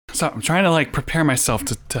Stop. I'm trying to like prepare myself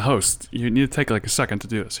to host. You need to take like a second to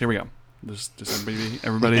do this. Here we go. Just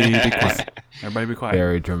everybody be quiet. Everybody be quiet.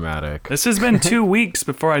 Very dramatic. This has been 2 weeks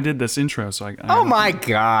before I did this intro, so I oh my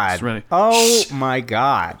god! Ready. Oh my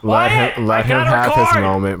god! Let him have his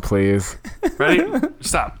moment, please. Ready?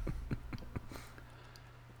 Stop.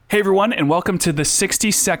 Hey everyone, and welcome to the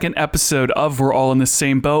 60-second episode of We're All in the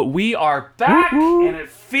Same Boat. We are back, and it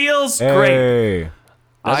feels great.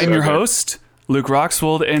 I'm your host, Luke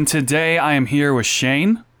Roxwold, and today I am here with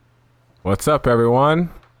Shane. What's up, everyone?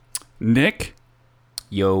 Nick.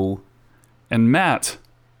 Yo. And Matt.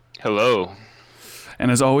 Hello. And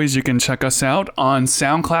as always, you can check us out on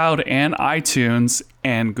SoundCloud and iTunes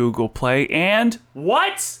and Google Play. And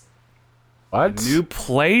what? What? A new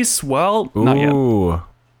place? Well, not yet.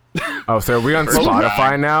 Oh, so are we on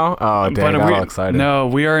Spotify now? Oh, dang, I'm all excited. No,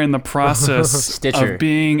 we are in the process Stitcher. of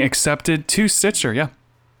being accepted to Stitcher, yeah.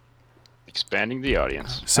 Expanding the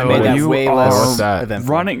audience. So I made that you way are less eventful.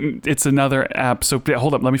 running. It's another app. So yeah,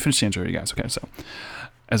 hold up. Let me finish the intro, you guys. Okay, so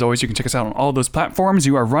as always, you can check us out on all those platforms.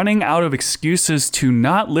 You are running out of excuses to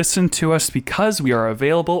not listen to us because we are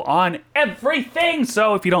available on everything.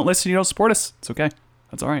 So if you don't listen, you don't support us. It's okay.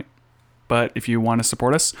 That's all right. But if you want to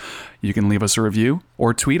support us, you can leave us a review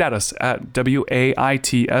or tweet at us at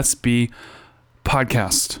WAITSB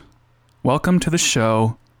Podcast. Welcome to the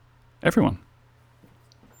show, everyone.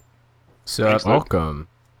 So Welcome.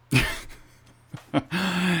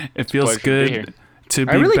 It feels good to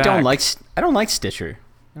be I really back. don't like. I don't like Stitcher.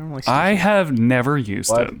 I don't like Stitcher. I have never used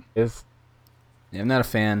What it. is? I'm not a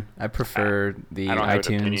fan. I prefer the I don't have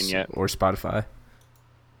an opinion iTunes yet. or Spotify.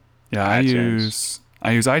 Yeah, iTunes.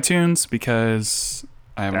 I use iTunes because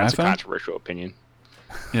I have That's a an iPhone. controversial opinion.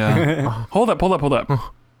 Yeah. Hold up. Well,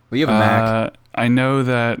 you have a Mac. I know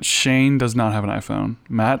that Shane does not have an iPhone.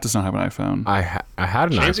 Matt does not have an iPhone. I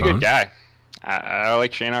had an Shane's iPhone. a good guy. I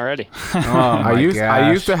like Shane already. Oh my I used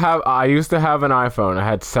gosh. to have an iPhone. I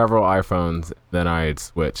had several iPhones. Then I had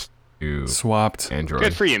switched to Swapped. Android.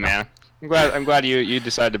 Good for you, man. I'm glad you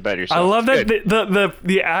decided to better yourself. I love that Good.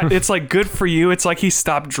 the it's like good for you. It's like he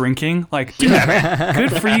stopped drinking. Like, dude,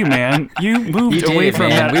 good for you, man. You moved You away did, from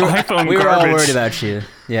man. that iPhone We were garbage. all worried about you.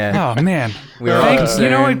 Yeah, Oh man, we were all Thanks.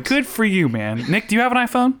 You know what? concerned. Good for you, man. Nick, do you have an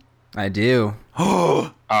iPhone? I do.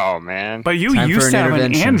 Oh man, But you Time for used an to have an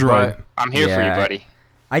intervention. Android. I'm here for you, Yeah. buddy.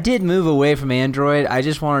 I did move away from Android. I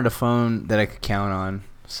just wanted a phone that I could count on.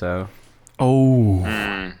 So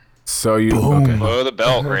Oh, So you Boom. okay? Below the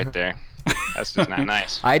belt, right there. That's just not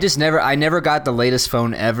nice. I never got the latest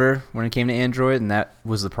phone ever when it came to Android, and that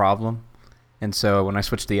was the problem. And so when I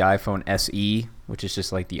switched to the iPhone SE, which is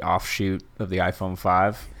just like the offshoot of the iPhone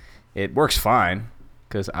 5, it works fine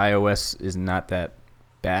because iOS is not that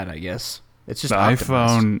bad, I guess. It's just the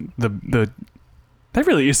optimized. iPhone. That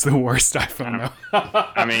really is the worst iPhone. Though.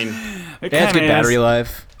 I mean, It It has good kinda battery is.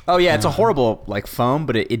 life. Oh yeah, it's a horrible like phone,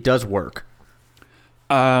 but it does work.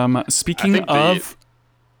 Speaking I think of,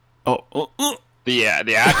 the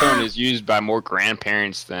iPhone is used by more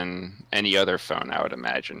grandparents than any other phone, I would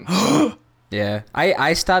imagine. Yeah,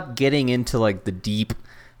 I stopped getting into like the deep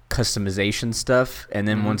customization stuff, and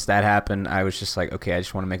then once that happened, I was just like, okay, I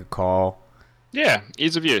just want to make a call. Yeah,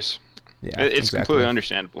 ease of use. Yeah, It's exactly. completely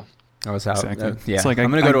understandable. That was how. Exactly. Yeah, It's like,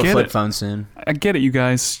 I'm gonna I go to a get flip it. phone soon. I get it, you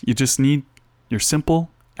guys. You just need your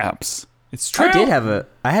simple apps. It's true.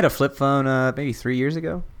 I had a flip phone maybe 3 years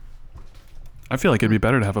ago. I feel like it'd be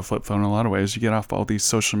better to have a flip phone in a lot of ways. You get off all these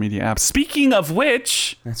social media apps. Speaking of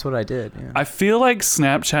which, That's what I did. Yeah. I feel like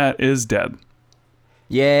Snapchat is dead.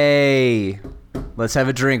 Yay! Let's have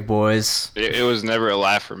a drink, boys. It was never a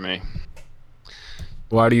laugh for me.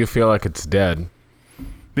 Why do you feel like it's dead?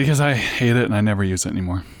 Because I hate it and I never use it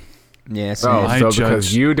anymore. Yeah. Oh, I so judge-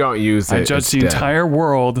 because you don't use it, I judge it's the dead. entire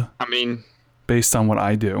world I mean, based on what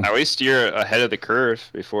I do. at least you're ahead of the curve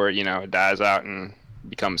before it dies out and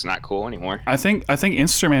becomes not cool anymore. I think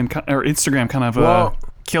Instagram kind of Well,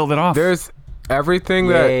 killed it off. There's everything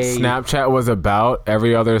Yay. that Snapchat was about.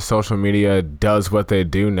 Every other social media does what they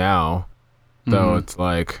do now. So it's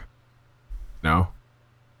like, no.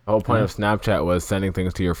 The whole point of Snapchat was sending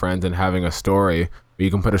things to your friends and having a story. But you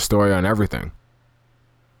can put a story on everything.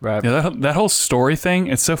 Right. Yeah, that whole story thing,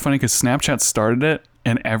 it's so funny because Snapchat started it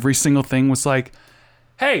and every single thing was like,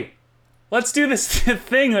 hey, let's do this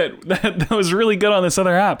thing that was really good on this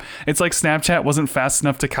other app. It's like Snapchat wasn't fast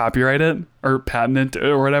enough to copyright it or patent it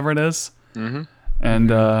or whatever it is. Mm-hmm.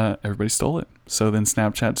 And everybody stole it. So then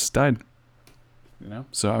Snapchat just died.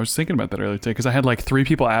 So I was thinking about that earlier today because I had like 3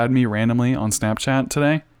 people add me randomly on Snapchat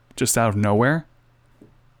today, just out of nowhere.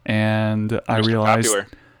 And I Mr. realized Popular.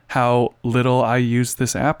 how little I use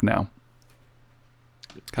this app now.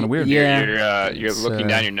 Kind of weird. Yeah. You're looking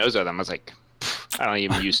down your nose at them. I was like, I don't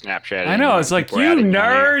even use Snapchat. I know. anymore. It's like, People are you adding me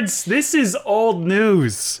on here. nerds. This is old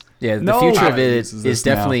news. Yeah, the No future one of it uses is this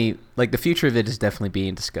now. definitely like the future of it is definitely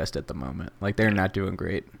being discussed at the moment. Like they're not doing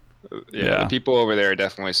great. Yeah. The people over there are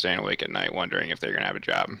definitely staying awake at night wondering if they're going to have a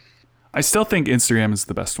job. I still think Instagram is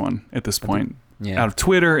the best one at this point. Yeah. Out of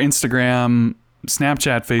Twitter, Instagram,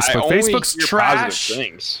 Snapchat, I Facebook. only Facebook's hear trash. positive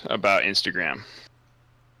things about Instagram.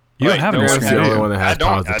 You don't have an no, Instagram's Instagram. the do only you? one that has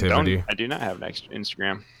positivity. I do not have an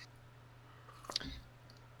Instagram.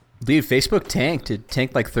 Dude, Facebook tanked. It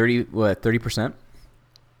tanked like 30%?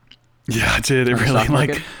 Yeah, it did. It On the really stock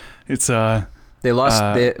market? it's They lost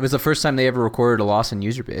it was the first time they ever recorded a loss in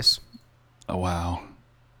user base. oh wow.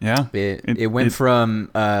 Yeah. It went from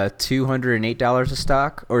 $208 a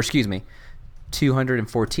stock, or excuse me,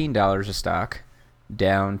 $214 a stock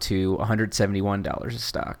down to $171 a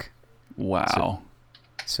stock. Wow.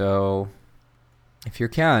 So if you're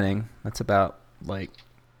counting, that's about like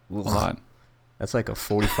A lot. that's like a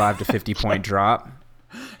 45 to 50 point drop.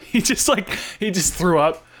 He just threw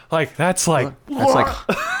up. Like that's like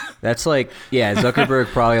Yeah, Zuckerberg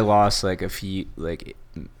probably lost like a few, like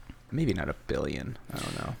maybe not $1 billion, I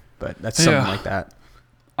don't know, but that's something like that.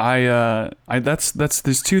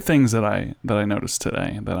 There's two things that I noticed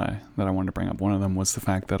today that I wanted to bring up. One of them was the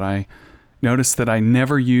fact that I noticed that I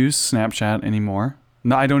never use Snapchat anymore.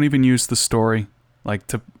 No, I don't even use the story like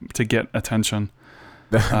to get attention.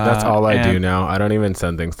 That's all I do and now. I don't even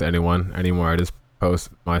send things to anyone anymore. I just post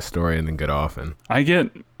my story and then get off and I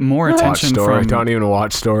get more watch attention story. from Don't even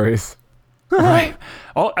watch stories. right.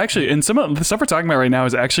 Actually, and some of the stuff we're talking about right now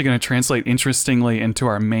is actually going to translate interestingly into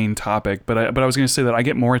our main topic. But I was going to say that I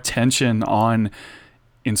get more attention on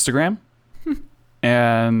Instagram,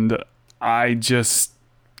 and I just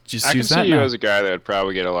I can use see that you now. as a guy that would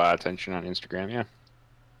probably get a lot of attention on Instagram. Yeah,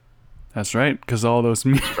 That's right, because all those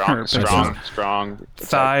strong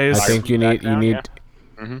thighs. I think you need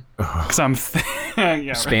Because I'm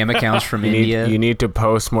yeah, Spam accounts from you India. need to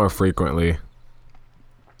post more frequently.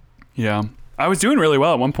 yeah. I was doing really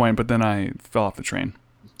well at one point, but then I fell off the train.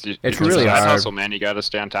 It's really hard. hard. Hustle, man. You got to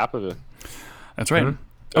stay on top of it. That's right. Those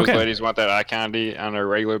Okay. ladies want that eye candy on a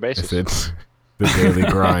regular basis. It's the daily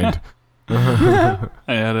grind. Yeah,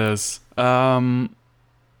 it is.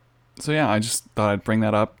 So yeah, I just thought I'd bring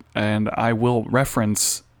that up, and I will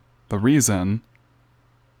reference the reason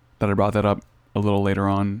that I brought that up a little later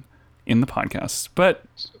on in the podcast. But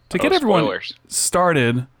to get everyone Spoilers.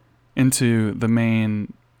 started into the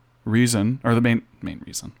main reason, or the main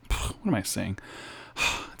reason. What am I saying?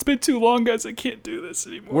 It's been too long, guys. I can't do this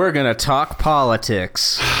anymore. We're gonna talk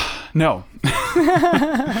politics. No.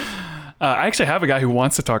 I actually have a guy who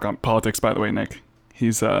wants to talk on politics, by the way, Nick.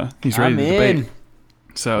 He's ready I'm to debate. in.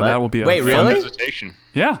 So that will be a Wait, fun- really? Hesitation.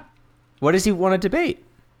 Yeah. What does he want to debate?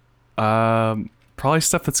 Probably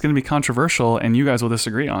stuff that's going to be controversial and you guys will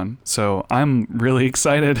disagree on. So I'm really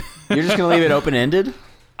excited. You're just gonna leave it open ended?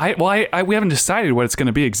 We haven't decided what it's going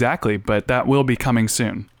to be exactly, but that will be coming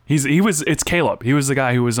soon. It's Caleb. He was the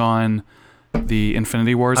guy who was on the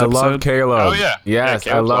Infinity Wars I episode. love Caleb. Oh, yeah. Yes, Yeah, I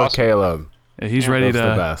Caleb's love awesome. Caleb. He's ready That's the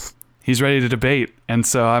to. best. He's ready to debate, and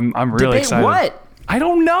so I'm really Debate excited. what? I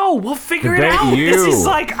don't know. We'll figure it Debate out. you. This is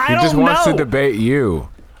like I he don't just know. wants to debate you.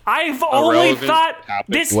 I've only relevant thought topic.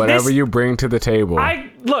 this. Whatever this, you bring to the table.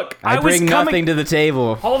 I was bring coming. nothing to the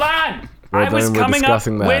table. Hold on. Well, I was then we're coming up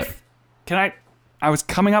discussing that. with. I was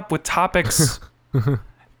coming up with topics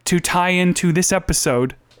to tie into this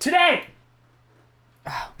episode today.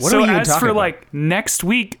 What so are you even as talking for about? like next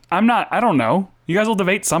week, I don't know. You guys will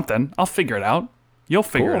debate something. I'll figure it out. You'll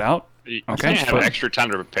figure it out. You Okay, can't have but- extra time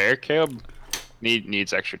to prepare. Caleb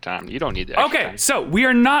needs extra time. You don't need the extra Okay, time. so we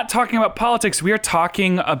are not talking about politics. We are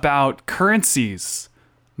talking about currencies,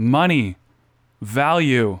 money,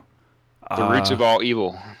 value, The roots of all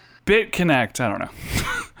evil. BitConnect. I don't know.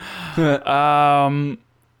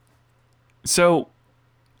 So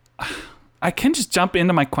I can just jump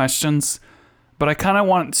into my questions, but I kind of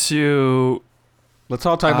want to. Let's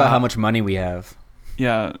all talk about how much money we have.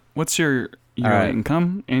 Yeah, what's your All right.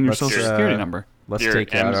 income and your Let's, social security number? Let's Your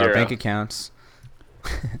take out our M0. bank accounts.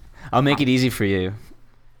 I'll make it easy for you.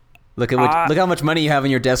 Look how much money you have on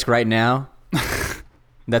your desk right now.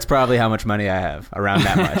 That's probably how much money I have. Around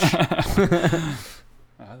that much.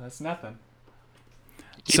 That's nothing.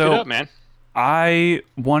 Keep So- it up, man. I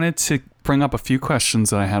wanted to bring up a few questions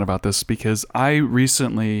that I had about this because I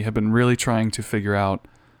recently have been really trying to figure out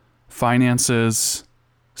finances,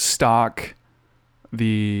 stock,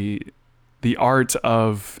 the art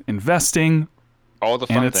of investing. All the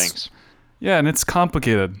And fun it's- things. Yeah, and it's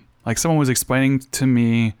complicated. Like someone was explaining to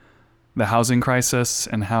me the housing crisis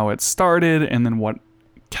and how it started and then what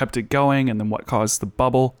kept it going, and then what caused the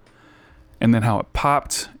bubble, and then how it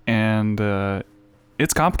popped, and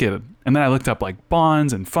it's complicated. And then I looked up like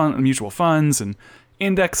bonds and mutual funds and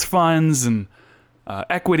index funds and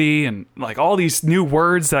equity and like all these new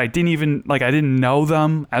words that I didn't know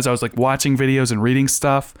them as I was like watching videos and reading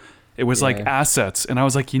stuff. It was like assets, and I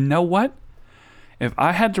was like, you know what? If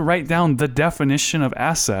I had to write down the definition of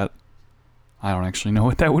asset, I don't actually know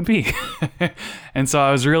what that would be. And so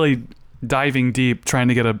I was really diving deep, trying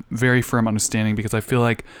to get a very firm understanding, because I feel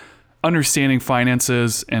like understanding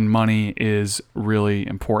finances and money is really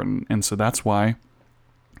important. And so that's why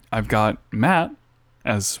I've got Matt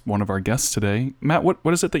as one of our guests today. Matt, what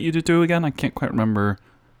is it that you do again? I can't quite remember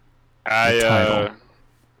the title.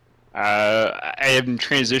 I am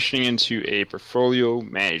transitioning into a portfolio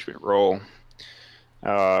management role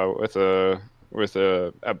with a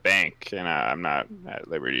bank, and I'm not at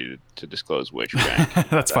liberty to disclose which bank.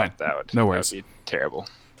 That's fine. No worries. That would be terrible.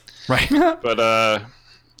 Right. But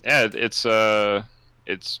yeah,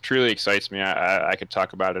 it's truly excites me. I could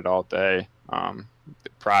talk about it all day.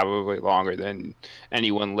 Probably longer than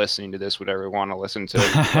anyone listening to this would ever want to listen to.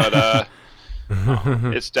 But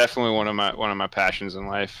it's definitely one of my passions in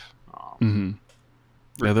life.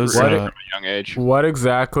 Yeah, those from a young age. What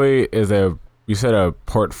exactly is you said a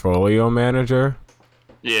portfolio manager?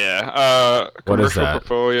 Yeah, What is commercial that?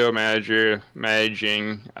 portfolio manager,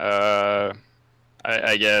 managing, I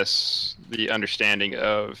guess, the understanding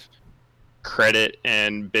of credit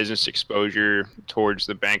and business exposure towards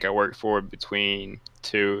the bank I work for between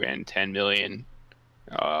 2 and 10 million,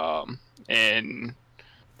 and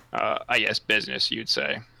I guess business, you'd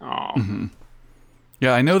say.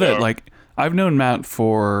 Yeah, I know that, like, I've known Matt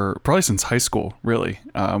for probably since high school, really.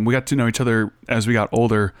 We got to know each other as we got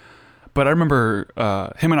older, but I remember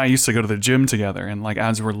him and I used to go to the gym together, and like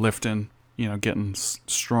as we're lifting, getting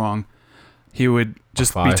strong, he would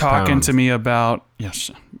just be 5 talking pounds. to me about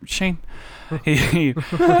Shane. He'd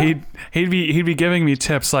be giving me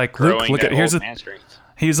tips like, Luke, look at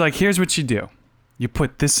he's like, here's what you do. You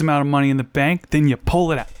put this amount of money in the bank, then you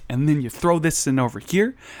pull it out, and then you throw this in over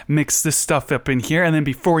here, mix this stuff up in here, and then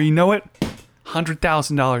before you know it,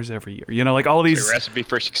 $100,000 every year. Like all these. It's a recipe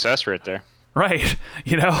for success right there. Right.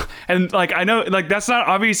 And like, I know, like, that's not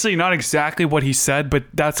obviously not exactly what he said, but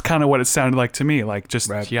that's kind of what it sounded like to me. Like,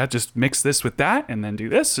 just, just mix this with that and then do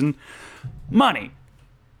this and money.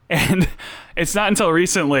 And it's not until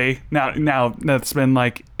recently, now that's been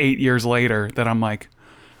like 8 years later, that I'm like,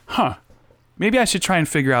 maybe I should try and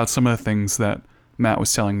figure out some of the things that Matt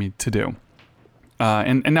was telling me to do.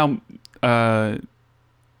 And now,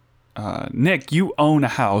 Nick, you own a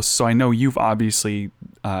house, so I know you've obviously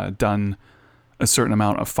done a certain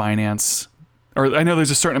amount of finance, or I know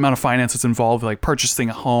there's a certain amount of finance that's involved, like purchasing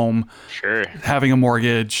a home, Sure, having a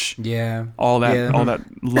mortgage, all that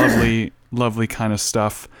lovely kind of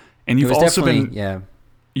stuff. And you've also been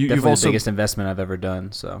you've also the biggest investment I've ever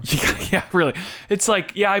done. So yeah, really, it's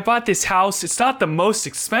like, I bought this house. It's not the most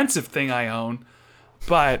expensive thing I own,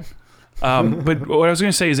 but what I was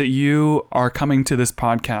going to say is that you are coming to this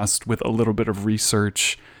podcast with a little bit of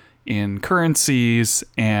research in currencies,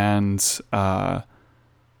 and I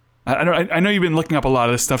know you've been looking up a lot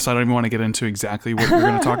of this stuff, so I don't even want to get into exactly what you're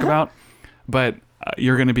going to talk about, but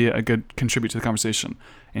you're going to be a good contributor to the conversation.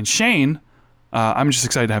 And Shane, I'm just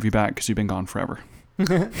excited to have you back because you've been gone forever.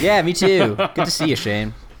 Yeah, me too. Good to see you,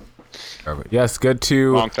 Shane. Perfect. Yes, good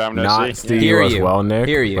to Long time no not see. see Hear you as you. well, Nick.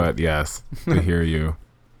 Hear you. But yes, to hear you.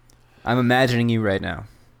 I'm imagining you right now.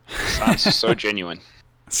 Sounds so genuine.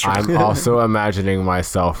 I'm also imagining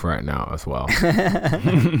myself right now as well.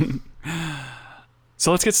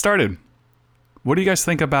 So let's get started. What do you guys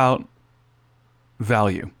think about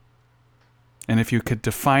value? And if you could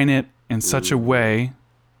define it in such a way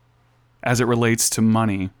as it relates to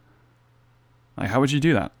money, like, how would you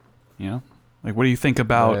do that? Like, what do you think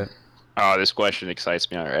about? Oh, this question excites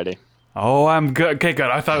me already. Oh, I'm good. Okay, good.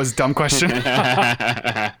 I thought it was a dumb question.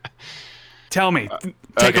 Tell me.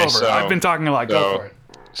 Take over. So, I've been talking a lot. Go for it.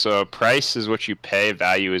 So price is what you pay,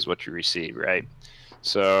 value is what you receive, right?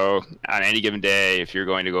 So on any given day, if you're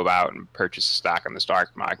going to go out and purchase a stock on the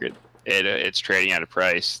stock market, it's trading at a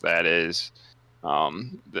price that is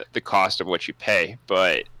the cost of what you pay.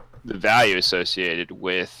 But the value associated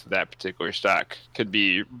with that particular stock could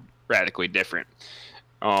be radically different.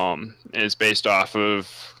 And it's based off of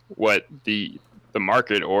what the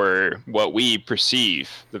market or what we perceive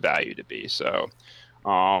the value to be. So,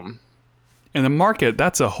 in the market,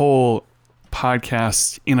 that's a whole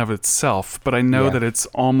podcast in of itself, but I know that it's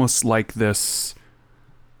almost like this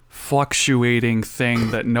fluctuating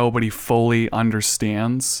thing that nobody fully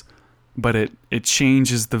understands. but it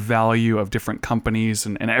changes the value of different companies,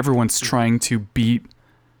 and everyone's trying to beat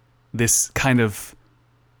this kind of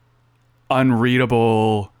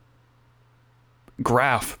unreadable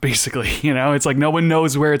graph, basically. It's like no one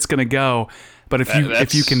knows where it's going to go, but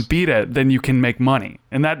if you can beat it, then you can make money.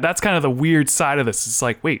 And that's kind of the weird side of this. It's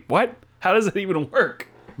like, wait, what? How does it even work?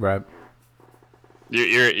 Right.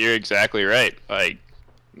 You're exactly right. Like,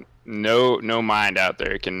 no mind out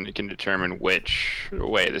there can determine which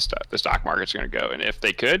way the stock market's going to go. And if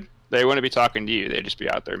they could, they wouldn't be talking to you. They'd just be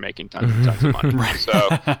out there making tons of money. Right.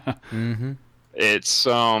 So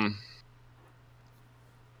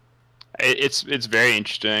it's very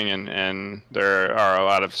interesting, and there are a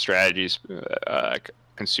lot of strategies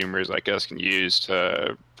consumers like us can use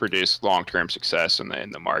to produce long-term success in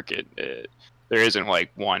the market. There isn't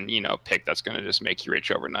like one pick that's going to just make you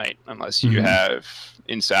rich overnight, unless you have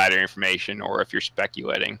insider information or if you're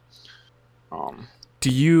speculating. Do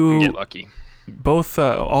you get lucky? Both,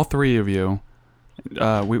 all three of you,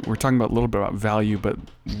 we're talking about a little bit about value, but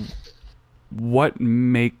what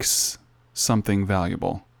makes something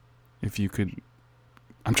valuable? If you could,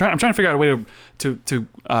 I'm trying to figure out a way to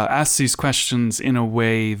ask these questions in a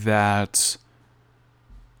way that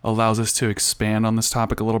allows us to expand on this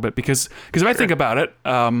topic a little bit, because if I think about it,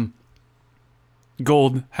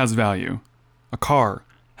 gold has value, a car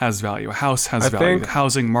has value, a house has value, the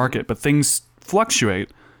housing market, but things fluctuate,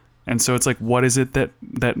 and so it's like, what is it that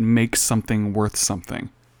makes something worth something?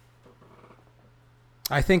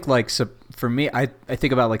 I think for me, I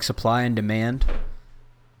think about like supply and demand,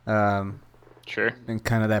 sure, and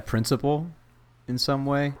kind of that principle in some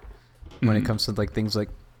way when it comes to like things like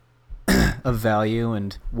of value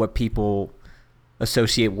and what people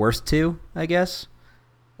associate worth to, I guess,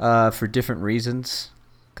 for different reasons.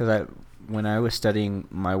 Because when I was studying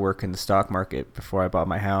my work in the stock market before I bought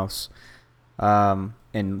my house, and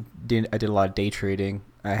I did a lot of day trading,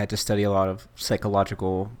 I had to study a lot of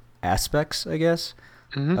psychological aspects, I guess,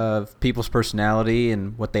 of people's personality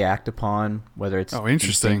and what they act upon, whether it's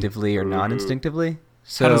instinctively or non-instinctively.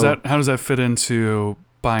 So how does that fit into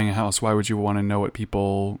buying a house? Why would you want to know what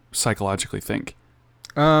people psychologically think?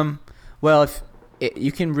 Well,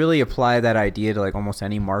 you can really apply that idea to like almost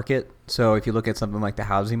any market. So if you look at something like the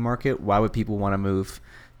housing market, why would people want to move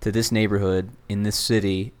to this neighborhood, in this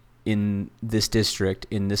city, in this district,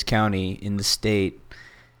 in this county, in this state?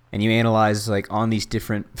 And you analyze like on these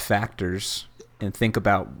different factors and think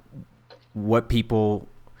about what people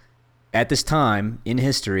at this time in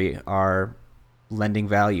history are lending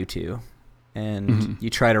value to. And you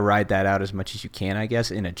try to ride that out as much as you can, I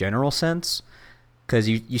guess, in a general sense, because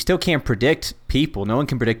you still can't predict people. No one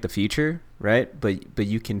can predict the future, right? But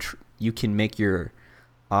you can make your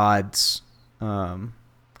odds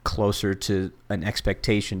closer to an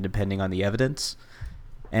expectation depending on the evidence.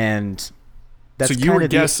 And that's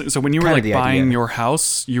so when you were like buying your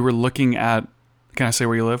house, you were looking at, can I say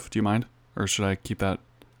where you live? Do you mind? Or should I keep that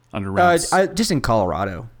under wraps? Just in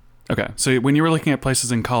Colorado. Okay, so when you were looking at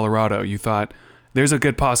places in Colorado, you thought there's a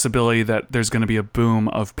good possibility that there's going to be a boom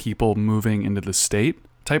of people moving into the state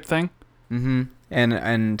type thing? Mm-hmm.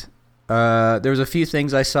 And there was a few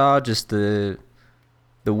things I saw. Just the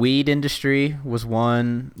weed industry was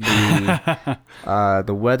one. The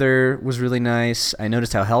weather was really nice. I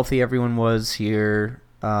noticed how healthy everyone was here.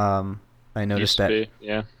 I noticed that.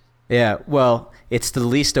 Yeah. Well, it's the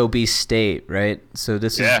least obese state, right? So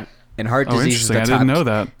this is. And heart disease is the top. I didn't know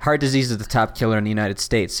that. Heart disease is the top killer in the United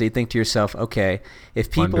States. So you think to yourself, okay, if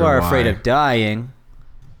people are afraid of dying,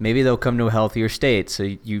 maybe they'll come to a healthier state.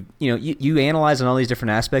 So you analyze on all these different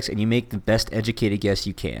aspects and you make the best educated guess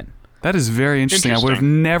you can. That is very interesting. I would have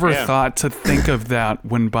never thought to think of that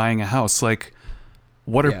when buying a house. Like,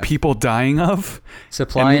 what are people dying of?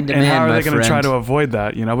 Supply and demand. And how are they going to try to avoid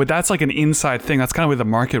that? But that's like an inside thing. That's kind of where the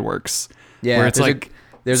market works. Yeah, where it's like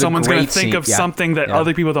someone's going to think of something that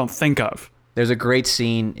other people don't think of. There's a great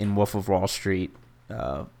scene in Wolf of Wall Street.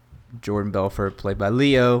 Jordan Belfort, played by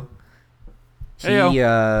Leo. He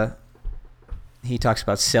talks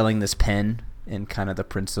about selling this pen and kind of the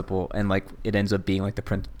principle, and like it ends up being like a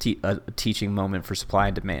teaching moment for supply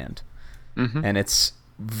and demand. And it's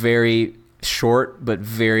very short but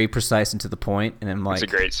very precise and to the point. And I'm like,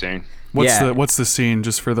 it's a great scene. What's the scene,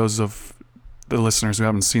 just for those of the listeners who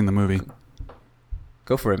haven't seen the movie?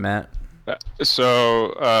 Go for it, Matt.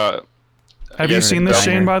 So, have you seen this,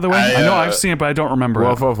 Shane, by the way? I know I've seen it, but I don't remember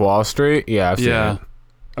Wolf of Wall Street? Yeah, I've seen it.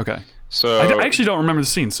 Okay. So I actually don't remember the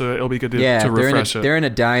scene, so it'll be good to refresh it. They're in a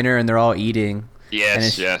diner, and they're all eating.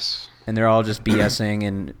 Yes. And they're all just BSing,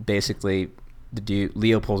 and basically the dude,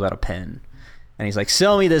 Leo, pulls out a pen. And he's like,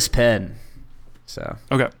 sell me this pen. So.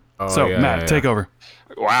 Okay. Oh, So yeah, Matt, yeah, take yeah. over.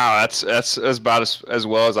 Wow, that's about as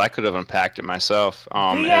well as I could have unpacked it myself.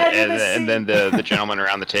 And then the gentlemen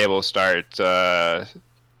around the table start kind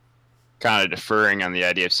of deferring on the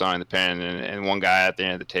idea of selling the pen, and one guy at the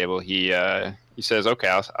end of the table, he says, "Okay,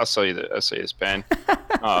 I'll sell you this pen."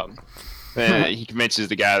 Then he convinces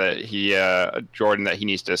the guy that Jordan, that he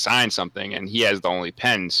needs to sign something, and he has the only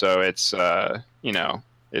pen, so it's it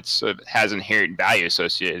has inherent value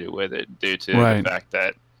associated with it due to Right. the fact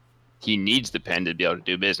that he needs the pen to be able to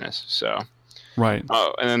do business. So. Right.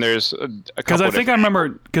 Oh, and then there's a Because couple. I think I remember.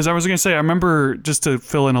 Because I was going to say, I remember, just to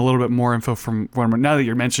fill in a little bit more info from now that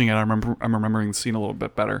you're mentioning it, I'm remembering the scene a little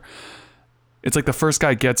bit better. It's like the first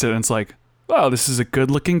guy gets it, and it's like, wow, this is a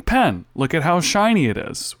good-looking pen. Look at how shiny it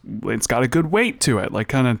is. It's got a good weight to it. Like,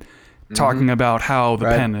 kind of talking about how the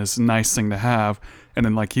pen is a nice thing to have. And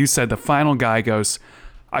then, like you said, the final guy goes,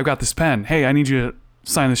 I've got this pen. Hey, I need you to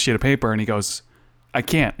sign this sheet of paper. And he goes, I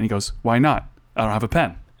can't. And he goes, why not? I don't have a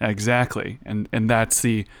pen. Exactly. And that's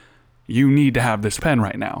you need to have this pen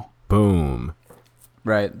right now. Boom.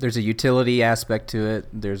 Right. There's a utility aspect to it.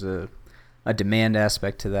 There's a demand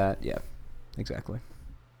aspect to that. Yeah, exactly.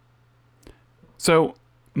 So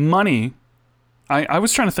money, I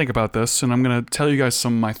was trying to think about this, and I'm going to tell you guys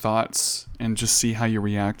some of my thoughts and just see how you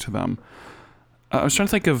react to them. I was trying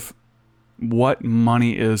to think of what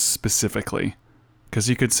money is specifically, because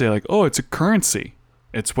you could say like, oh, it's a currency.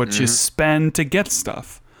 It's what you spend to get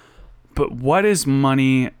stuff. But what is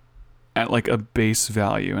money at like a base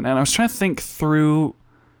value? And I was trying to think through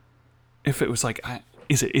if it was like,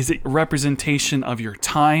 is it a representation of your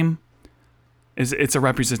time? It's a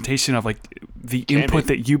representation of like the input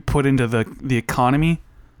that you put into the economy?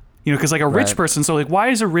 You know, because like a rich person, so like why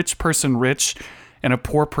is a rich person rich and a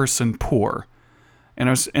poor person poor? And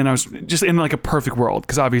I was just in like a perfect world,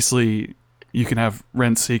 because obviously you can have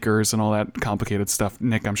rent seekers and all that complicated stuff.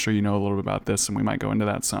 Nick, I'm sure you know a little bit about this, and we might go into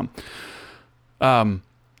that some. But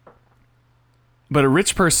a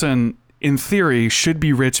rich person, in theory, should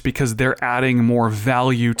be rich because they're adding more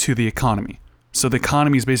value to the economy. So the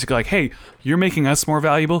economy is basically like, hey, you're making us more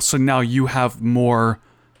valuable, so now you have more,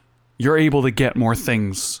 you're able to get more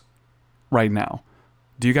things right now.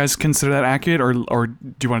 Do you guys consider that accurate, or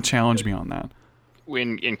do you want to challenge me on that?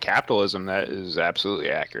 In capitalism, that is absolutely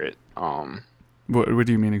accurate. What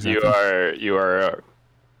do you mean exactly? You are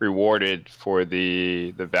rewarded for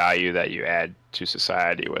the value that you add to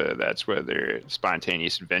society, whether it's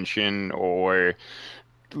spontaneous invention or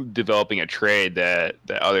developing a trade that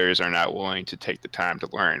others are not willing to take the time to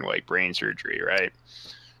learn, like brain surgery, right?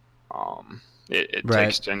 It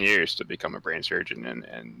takes 10 years to become a brain surgeon,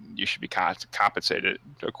 and you should be compensated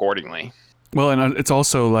accordingly. Well, and it's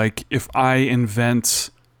also like if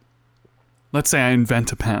let's say I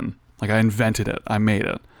invent a pen, like I invented it, I made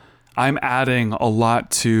it. I'm adding a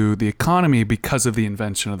lot to the economy because of the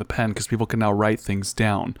invention of the pen, because people can now write things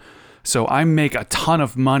down. So I make a ton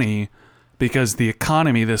of money because the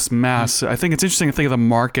economy, this mass, I think it's interesting to think of the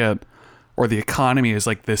market or the economy as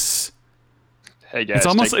like this. Hey guys,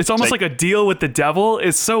 it's almost like a deal with the devil.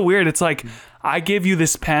 It's so weird. It's like, I give you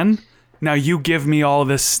this pen, now you give me all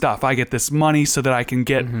this stuff. I get this money so that I can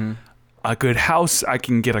get a good house, I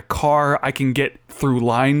can get a car, I can get through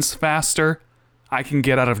lines faster, I can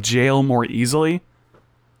get out of jail more easily,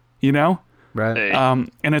 you know? Right. Hey.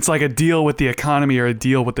 And it's like a deal with the economy or a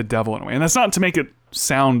deal with the devil in a way. And that's not to make it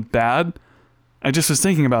sound bad. I just was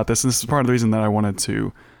thinking about this, and this is part of the reason that I wanted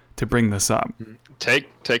to bring this up.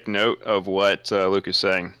 Take note of what Luke is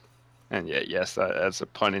saying. And yes, that's a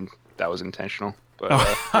pun that was intentional. But,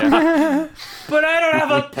 yeah. But I don't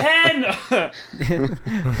have a pen!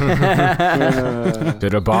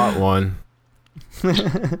 Should have bought one.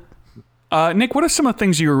 Nick, what are some of the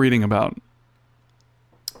things you were reading about?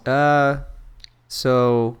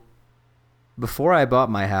 So before I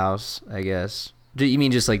bought my house, I guess. Do you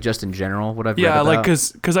mean just in general what I've read about? Yeah, like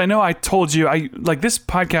because I know I told you this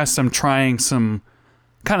podcast, I'm trying some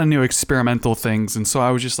kind of new experimental things, and so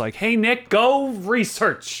I was just like, hey Nick, go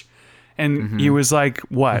research. And he was like,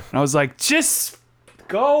 what? And I was like, just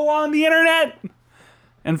go on the internet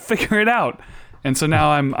and figure it out. And so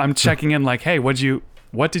now I'm checking in like, hey, what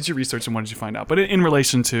did you research and what did you find out? But in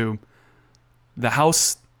relation to the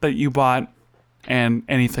house that you bought and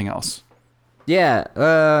anything else.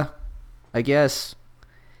 Yeah, I guess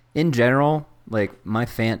in general, like my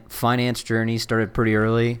finance journey started pretty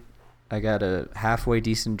early. I got a halfway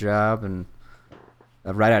decent job and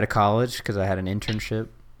right out of college because I had an internship.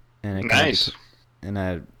 And Nice. And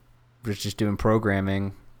I was just doing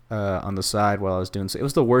programming on the side while I was doing so. It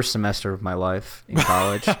was the worst semester of my life in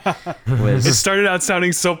college. It started out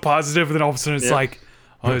sounding so positive, and then all of a sudden it's like,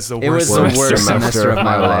 Oh, it's the It was worst the worst semester of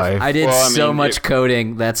my life. I did Well, I so mean, much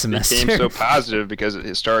coding that It semester. became so positive because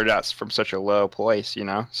it started out from such a low place, you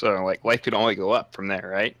know. So like life could only go up from there,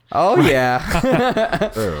 right? Oh yeah.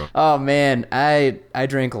 True. Oh man, I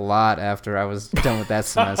drank a lot after I was done with that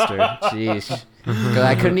semester. Jeez, 'Cause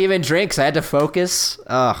I couldn't even drink because I had to focus.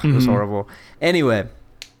 Oh, it was horrible. Anyway,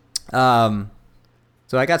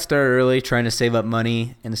 so I got started early trying to save up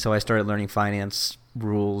money, and so I started learning finance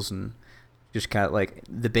rules and just kind of like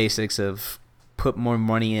the basics of put more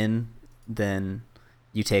money in than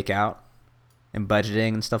you take out, and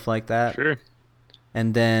budgeting and stuff like that. Sure.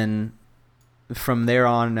 And then from there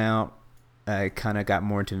on out, I kind of got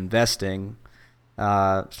more into investing.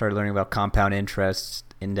 Started learning about compound interest,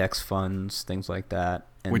 index funds, things like that.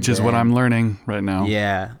 And Which is what I'm learning right now.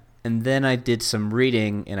 Yeah. And then I did some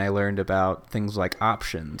reading and I learned about things like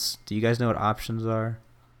options. Do you guys know what options are?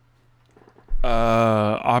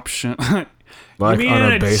 Option. Like mean on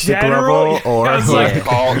in a a basic general- level, or I was like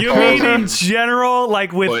like, you mean in general,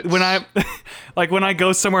 like with Puts. when I, like when I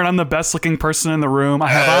go somewhere and I'm the best looking person in the room, I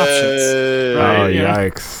have options. oh Right, yeah.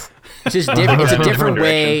 yikes. It's just different. It's a different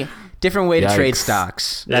way. Direction. Different way to trade Yikes.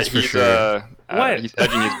 stocks. That's for he's, sure. What? He's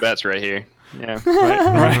hedging his bets right here. Yeah.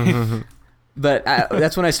 Right. But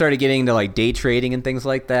that's when I started getting into like day trading and things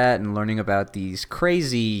like that, and learning about these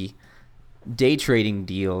crazy day trading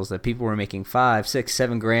deals that people were making $5,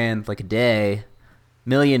 $6, $7 like a day.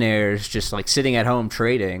 Millionaires just like sitting at home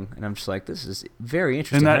trading, and I'm just like, this is very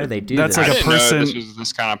interesting. that- How do they do that's this? I like a didn't know person- this was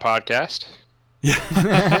this kind of podcast.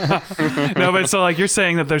 No, but so like you're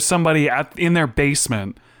saying that there's somebody in their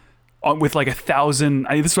basement with like 1,000.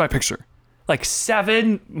 This is what I picture, like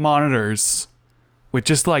 7 monitors with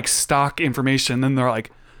just like stock information. Then they're like,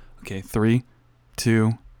 okay, 3,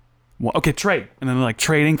 2, 1. Okay, trade, and then they're like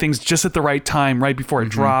trading things just at the right time, right before it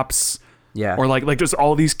drops. Yeah. Or like there's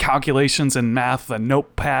all these calculations and math, a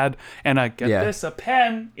notepad, and a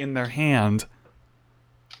pen in their hand.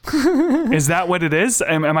 Is that what it is?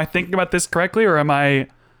 Am I thinking about this correctly, or am I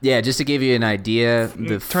Yeah, just to give you an idea,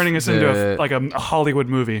 turning us into a Hollywood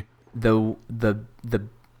movie?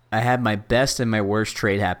 I had my best and my worst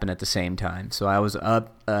trade happen at the same time. So I was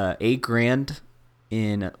up $8,000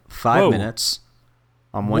 in 5 Whoa. minutes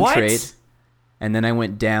on one What? trade, and then I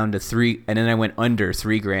went down to 3, and then I went under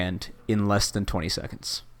 $3,000 in less than 20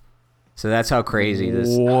 seconds. So that's how crazy this.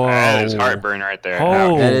 Whoa! That is heartburn right there.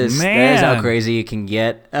 Oh, That is man. how crazy it can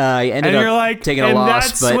get. I ended And up you're like, taking a and loss,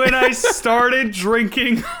 that's but when I started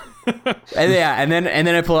drinking. and then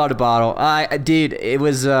I pulled out a bottle. Dude, it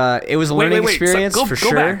was a learning experience So for go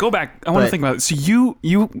sure. Go back. I want to but- think about it. So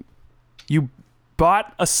you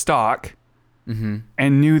bought a stock Mm-hmm.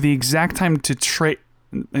 and knew the exact time to trade.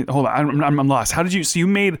 Hold on, I'm lost. How did you? So you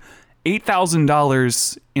made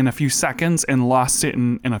 $8,000 in a few seconds and lost it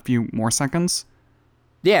in a few more seconds.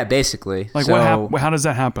 Yeah, basically. Like so, how does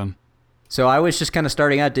that happen? So I was just kind of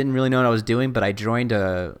starting out, didn't really know what I was doing, but I joined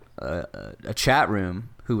a chat room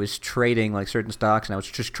who was trading like certain stocks, and I was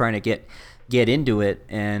just trying to get into it,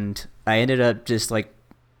 and I ended up just like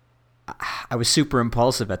I was super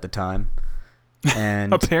impulsive at the time,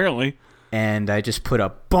 and Apparently. and I just put a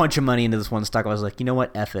bunch of money into this one stock. I was like, you know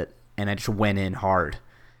what, F it, and I just went in hard,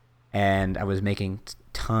 and I was making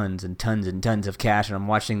tons and tons and tons of cash, and I'm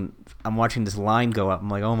watching this line go up. I'm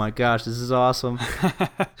like, oh my gosh, this is awesome.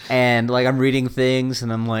 And like I'm reading things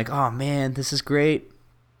and I'm like, oh man, this is great.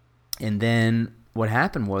 And then what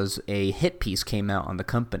happened was a hit piece came out on the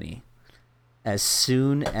company as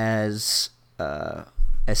soon as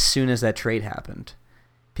that trade happened.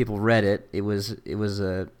 People read it. It was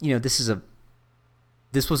a,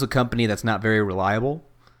 this was a company that's not very reliable.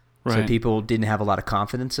 So Right. people didn't have a lot of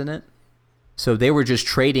confidence in it. So they were just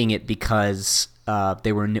trading it because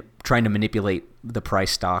they were trying to manipulate the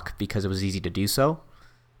price stock because it was easy to do so.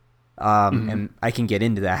 And I can get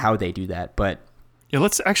into that, how they do that. But Yeah,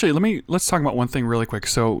 let's talk about one thing really quick.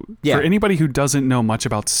 So Yeah. for anybody who doesn't know much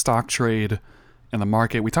about stock trade and the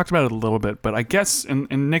market, we talked about it a little bit, but I guess, and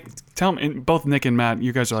Nick, tell me, both Nick and Matt,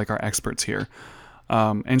 you guys are like our experts here.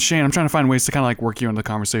 And Shane, I'm trying to find ways to kind of like work you into the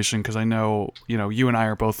conversation because I know, you and I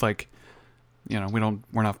are both like, we're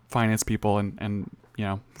not finance people and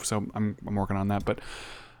so I'm working on that. But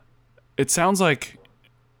it sounds like,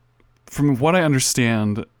 from what I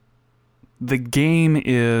understand, the game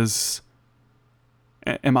is,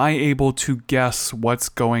 am I able to guess what's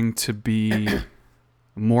going to be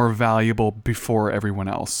more valuable before everyone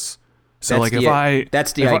else? So that's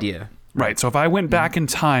that's the idea. Right. So if I went back in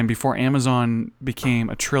time before Amazon became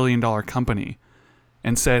 $1 trillion company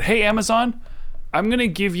and said, hey, Amazon, I'm going to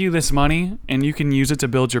give you this money and you can use it to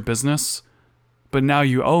build your business, but now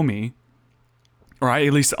you owe me. or I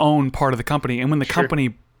at least own part of the company. And when the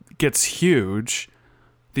company gets huge,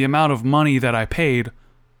 the amount of money that I paid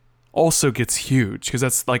also gets huge. Because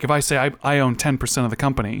that's like, if I say I own 10% of the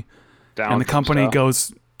company, Down and the from company stuff.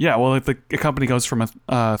 goes, yeah, well, if the company goes from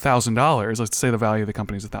 $1,000, let's say the value of the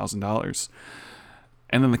company is $1,000,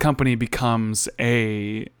 and then the company becomes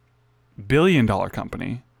a $1 billion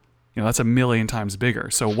company, that's 1 million times bigger.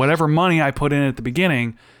 So whatever money I put in at the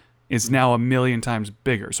beginning is now 1 million times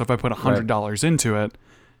bigger. So if I put $100 into it,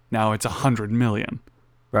 now it's 100 million.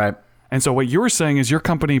 Right. And so what you were saying is your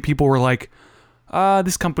company, people were like,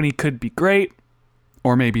 this company could be great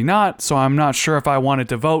or maybe not. So I'm not sure if I want to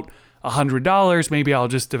devote $100. Maybe I'll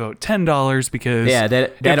just devote $10 because that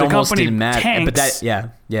if the almost company didn't matter. tanks, But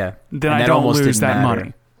then then I don't lose that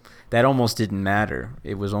money. That almost didn't matter.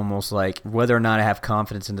 It was almost like whether or not I have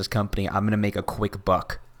confidence in this company, I'm going to make a quick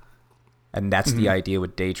buck. And that's the idea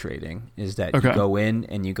with day trading, is that you go in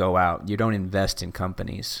and you go out. You don't invest in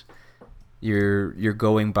companies. You're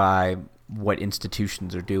going by what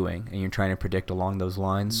institutions are doing, and you're trying to predict along those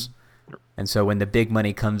lines. And so when the big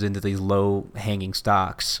money comes into these low-hanging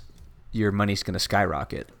stocks, your money's going to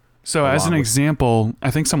skyrocket. So as an example,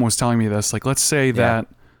 I think someone was telling me this. Like, let's say that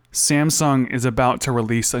Samsung is about to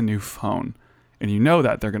release a new phone, and you know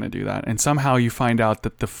that they're going to do that. And somehow you find out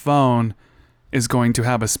that the phone is going to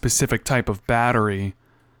have a specific type of battery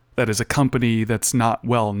that is a company that's not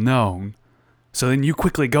well known. So then you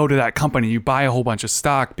quickly go to that company, you buy a whole bunch of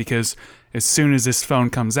stock, because as soon as this phone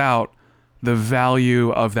comes out, the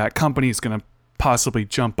value of that company is going to possibly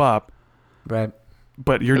jump up. Right.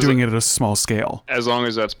 But you're doing it at a small scale. As long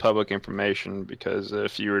as that's public information, because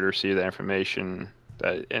if you were to receive that information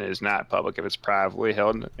that and is not public, if it's privately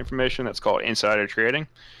held information, that's called insider trading,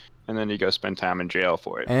 and then you go spend time in jail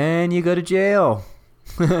for it. And you go to jail.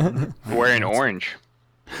 Wearing orange.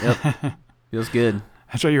 Yep. Feels good.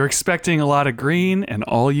 That's right. You're expecting a lot of green, and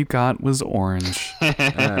all you got was orange.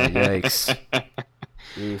 Yikes.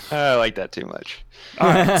 I like that too much. All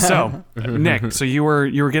right, so Nick, so you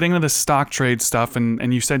were getting into the stock trade stuff,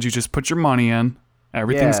 and you said you just put your money in.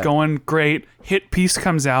 Everything's going great. Hit piece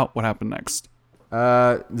comes out. What happened next?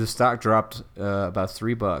 The stock dropped about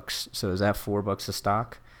 $3, so it was at $4 a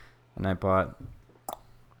stock, and I bought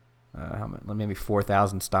how much? Maybe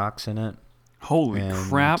 4,000 stocks in it. Holy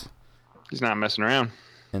crap! He's not messing around.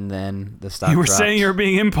 And then the stock. You were dropped, saying you were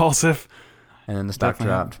being impulsive. and then the stock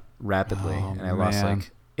dropped rapidly, and I lost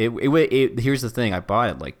like it. Here's the thing: I bought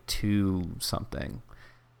it like 2 something,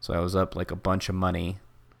 so I was up like a bunch of money.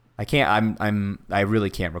 I really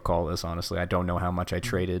can't recall this, honestly. I don't know how much I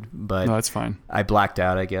traded, but no, that's fine. I blacked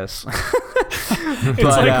out, I guess. It's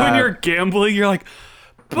like when you're gambling, you're like,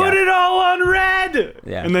 put it all on red.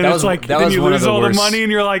 Yeah. And then it's like, then you lose all the money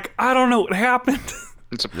and you're like, I don't know what happened.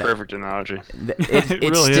 It's a perfect analogy. It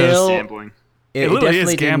really still, is Gambling. It really is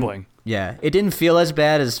definitely gambling. Yeah. It didn't feel as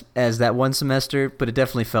bad as that one semester, but it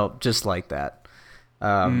definitely felt just like that.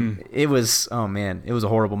 It was, oh man, it was a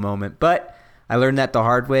horrible moment. But I learned that the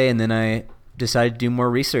hard way, and then I decided to do more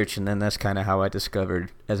research, and then that's kind of how I discovered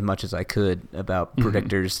as much as I could about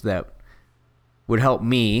predictors that would help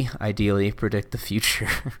me, ideally, predict the future.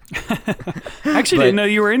 I actually didn't know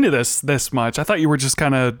you were into this much. I thought you were just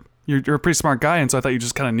kind of, you're a pretty smart guy, and so I thought you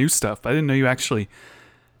just kind of knew stuff. I didn't know you actually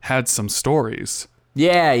had some stories.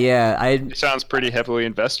 Yeah. It sounds pretty heavily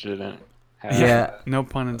invested in it. Yeah. No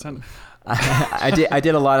pun intended. I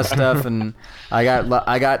did a lot of stuff, and I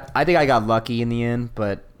think I got lucky in the end,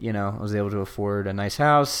 but I was able to afford a nice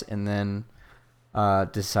house, and then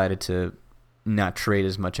decided to not trade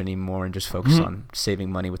as much anymore and just focus on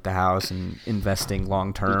saving money with the house and investing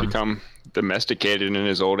long term. He's become domesticated in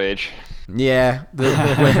his old age. Yeah,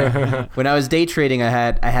 when I was day trading, I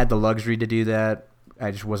had the luxury to do that.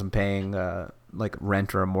 I just wasn't paying like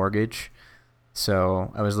rent or a mortgage,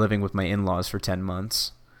 so I was living with my in-laws for 10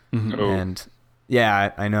 months. And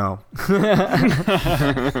yeah, I know.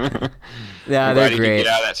 Yeah, they're great. You get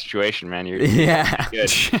out of that situation, man. You're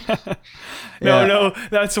good. No,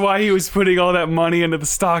 that's why he was putting all that money into the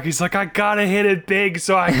stock. He's like, I gotta hit it big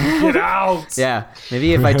so I can get out. Yeah,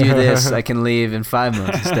 maybe if I do this, I can leave in 5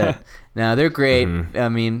 months instead. No, they're great. I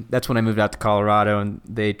mean, that's when I moved out to Colorado, and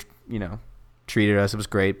they, treated us. It was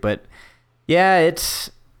great, but yeah,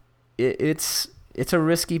 it's a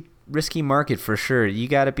risky market for sure. You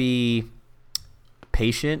got to be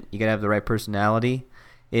patient. You got to have the right personality.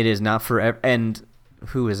 It is not for and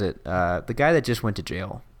who is it? The guy that just went to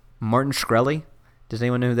jail, Martin Shkreli. Does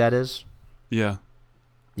anyone know who that is? Yeah.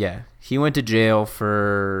 Yeah, he went to jail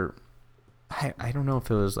for I don't know if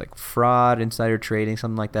it was like fraud, insider trading,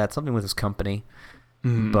 something like that, something with his company.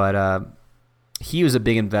 But he was a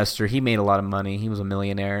big investor. He made a lot of money. He was a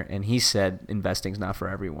millionaire, and he said investing's not for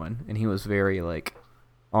everyone. And he was very like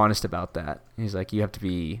honest about that. He's like, you have to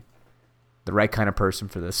be the right kind of person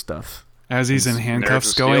for this stuff. As he's in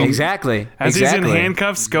handcuffs going exactly. As he's in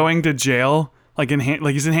handcuffs going to jail, like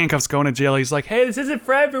he's in handcuffs going to jail. He's like, "Hey, this isn't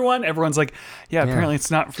for everyone." Everyone's like, "Yeah, apparently it's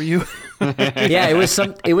not for you." Yeah, it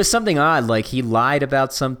was something odd. Like he lied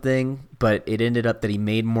about something, but it ended up that he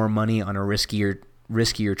made more money on a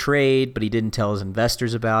riskier trade, but he didn't tell his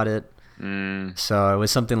investors about it. So it was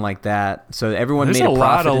something like that. So everyone made a profit in the end. There's a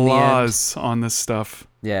lot of laws on this stuff.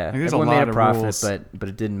 Yeah, there's everyone a lot made a of profit, rules. but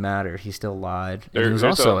it didn't matter. He still lied. There's he was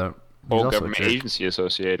also a whole government agency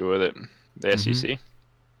associated with it, the SEC.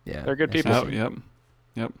 Yeah, they're good people. Oh,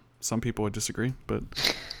 yep. Some people would disagree, but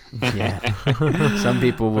yeah, some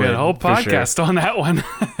people would. We had a whole podcast on that one.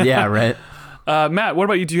 Yeah, right. Matt, what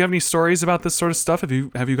about you? Do you have any stories about this sort of stuff? Have you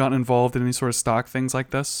gotten involved in any sort of stock things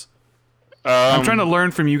like this? I'm trying to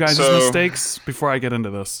learn from you guys' mistakes before I get into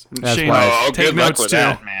this. That's Shane, why. take good luck notes with too.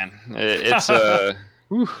 that, man. It's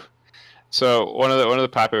whew. So one of the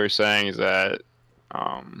popular sayings that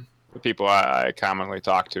the people I commonly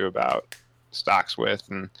talk to about stocks with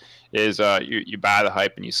and is you buy the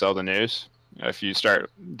hype and you sell the news. If you start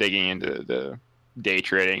digging into the day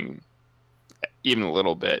trading even a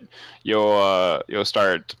little bit, you'll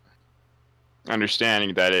start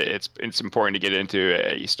understanding that it's important to get into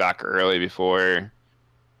a stock early before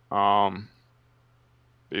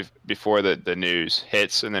the news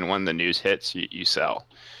hits, and then when the news hits, you sell.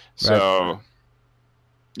 So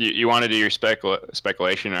you want to do your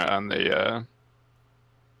speculation on the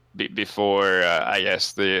before I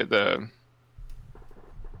guess the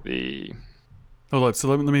Hold up. So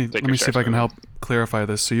let me see if I can help clarify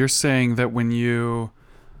this. So you're saying that when you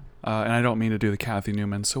and I don't mean to do the Kathy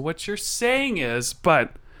Newman. So what you're saying is,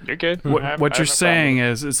 but you're good. What you're saying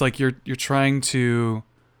is, it's like you're trying to.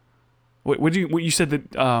 What you said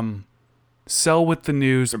that sell with the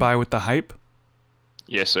news, buy with the hype.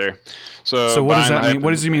 Yes, sir. So what does that mean?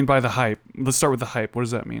 What does he mean by the hype? Let's start with the hype. What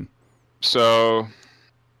does that mean? So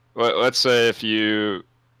let's say if you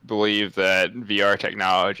believe that VR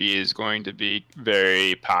technology is going to be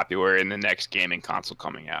very popular in the next gaming console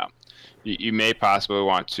coming out, you may possibly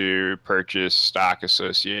want to purchase stock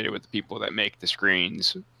associated with the people that make the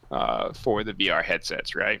screens for the VR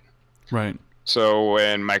headsets, right? Right. So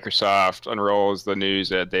when Microsoft unrolls the news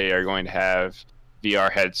that they are going to have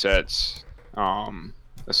VR headsets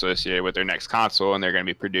associated with their next console, and they're going to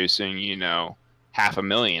be producing,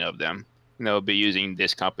 500,000 of them, and they'll be using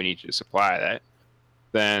this company to supply that,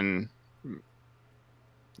 then, the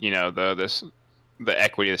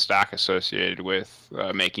equity of the stock associated with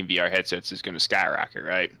making VR headsets is going to skyrocket,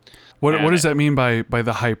 right? What does that mean by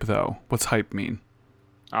the hype, though? What's hype mean?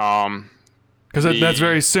 Because that's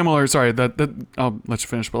very similar. Sorry, that I'll let you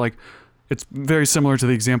finish, but like, it's very similar to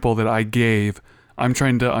the example that I gave. I'm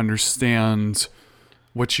trying to understand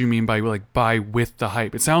what you mean by like buy with the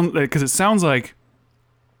hype. It sounds like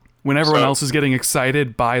when everyone else is getting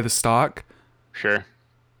excited, buy the stock. Sure.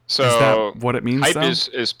 So is that what it means? Hype is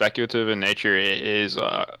speculative in nature. It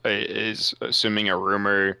is assuming a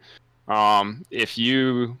rumor. If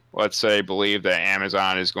you, let's say, believe that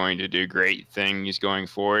Amazon is going to do great things going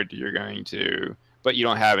forward, but you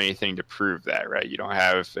don't have anything to prove that, right? You don't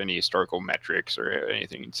have any historical metrics or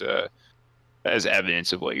anything as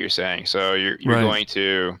evidence of what you're saying. So you're right. going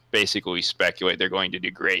to basically speculate they're going to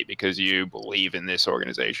do great because you believe in this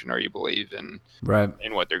organization or you believe in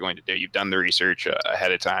what they're going to do. You've done the research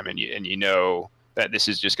ahead of time, and you know that this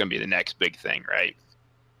is just going to be the next big thing, right?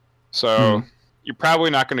 So you're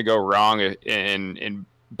probably not going to go wrong in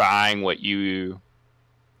buying what you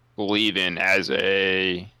believe in as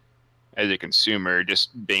a consumer,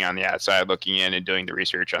 just being on the outside looking in and doing the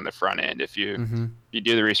research on the front end. If you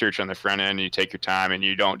do the research on the front end and you take your time and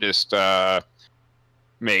you don't just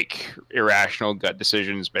make irrational gut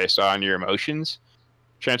decisions based on your emotions,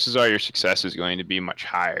 chances are your success is going to be much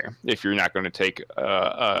higher if you're not going to take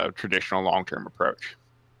a traditional long-term approach.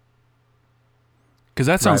 Because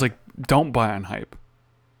that sounds like don't buy on hype.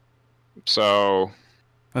 So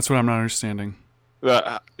that's what I'm not understanding.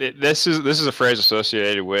 This is a phrase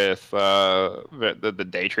associated with the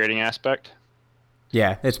day trading aspect.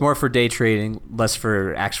 Yeah, it's more for day trading, less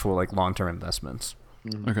for actual like long-term investments.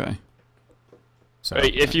 Okay. So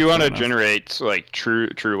if you want to generate like true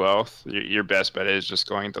wealth, your best bet is just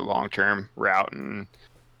going the long-term route and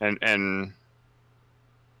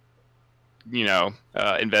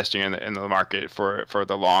investing in the market for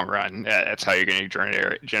the long run. That's how you're going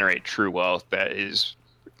to generate true wealth that is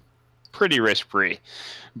pretty risk-free.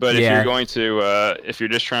 But if you're going to if you're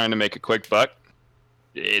just trying to make a quick buck,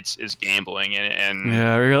 it's gambling, and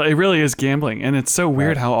Yeah, it really is gambling, and it's so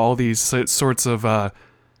weird how all these sorts of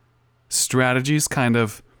strategies kind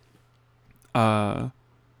of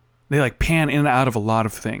they like pan in and out of a lot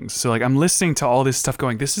of things. So like I'm listening to all this stuff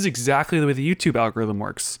going, this is exactly the way the YouTube algorithm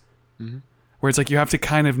works. Where it's like you have to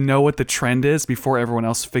kind of know what the trend is before everyone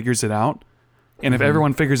else figures it out. And if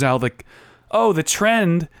everyone figures out like, oh, the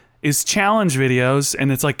trend is challenge videos,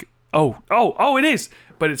 and it's like, oh, it is,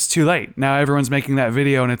 but it's too late. Now everyone's making that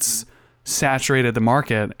video and it's saturated the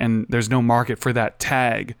market, and there's no market for that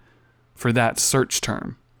tag, for that search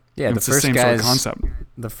term. Yeah, and the it's the first same guys, sort of concept.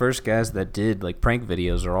 the first guys that did like prank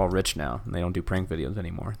videos are all rich now, and they don't do prank videos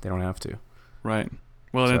anymore. They don't have to. Right.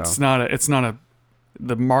 Well, So- it's not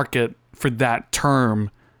the market for that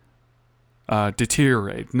term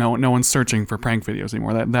deteriorate. No one's searching for prank videos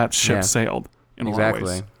anymore. That ship Yeah. sailed in a lot of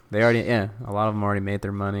ways. They already, a lot of them already made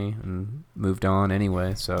their money and moved on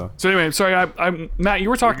anyway. So So anyway, sorry, I Matt, you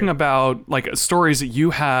were talking about like stories that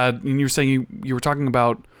you had, and you were saying you were talking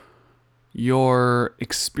about your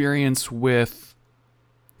experience with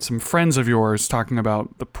some friends of yours talking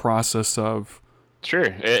about the process of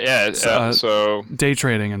sure, yeah. So day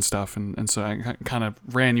trading and stuff, and so I kind of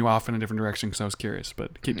ran you off in a different direction because I was curious,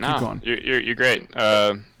 but keep going. You're great.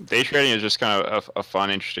 Day trading is just kind of a fun,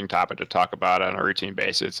 interesting topic to talk about on a routine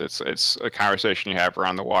basis. It's a conversation you have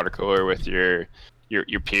around the water cooler with your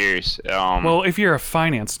peers. Well, if you're a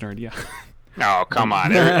finance nerd, yeah. No, come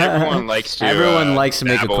on. Everyone likes to. Everyone likes to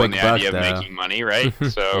make a dabble quick in the buck, idea though. of making money, right?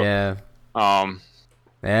 So yeah,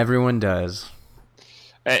 everyone does.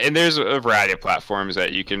 And there's a variety of platforms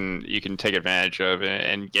that you can take advantage of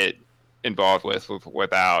and get involved with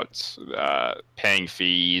without paying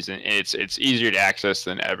fees, and it's easier to access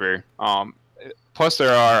than ever. Plus,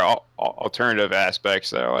 there are alternative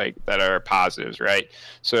aspects that are positives, right?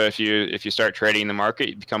 So if you start trading the market,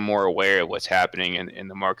 you become more aware of what's happening in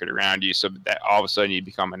the market around you. So that all of a sudden you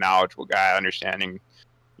become a knowledgeable guy, understanding,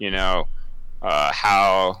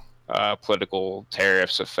 how political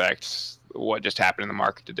tariffs affect what just happened in the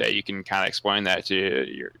market today. You can kind of explain that to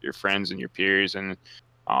your friends and your peers, and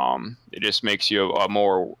it just makes you a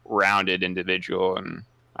more rounded individual, and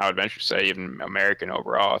I would venture to say even American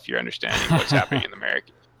overall, if you're understanding what's happening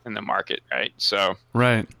in the market, right? So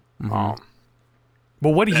Right. Well,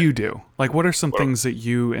 what do you do? Like, what are some things that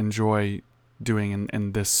you enjoy doing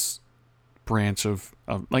in this branch of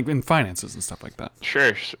like in finances and stuff like that?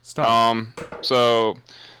 Sure. Stop. So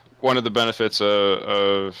one of the benefits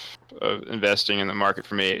of investing in the market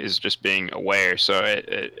for me is just being aware. So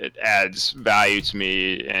it adds value to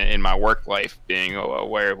me in my work life, being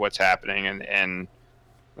aware of what's happening, and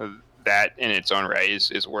that in its own right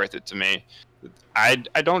is worth it to me. I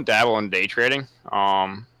don't dabble in day trading.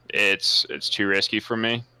 It's too risky for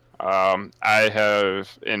me. I have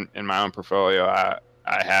in my own portfolio,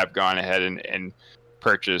 I have gone ahead and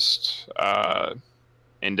purchased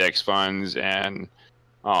index funds and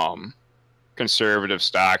conservative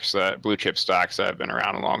stocks, blue chip stocks that have been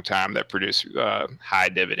around a long time that produce high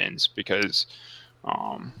dividends, because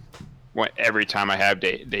every time I have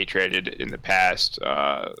day traded in the past,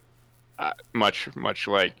 much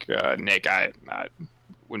like Nick, I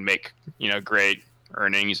would make great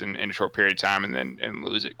earnings in a short period of time and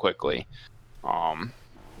lose it quickly.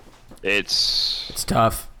 It's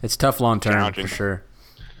tough. It's tough long term challenging. for sure.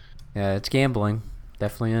 Yeah, it's gambling.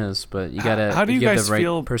 Definitely is, but you gotta How do you give guys the right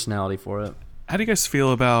feel- personality for it. How do you guys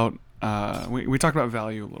feel about we talked about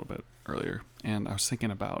value a little bit earlier, and I was thinking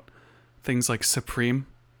about things like Supreme,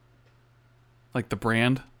 like the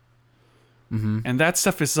brand, and that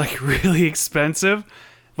stuff is like really expensive,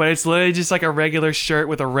 but it's literally just like a regular shirt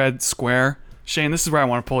with a red square. Shane, this is where I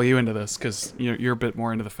want to pull you into this because you're a bit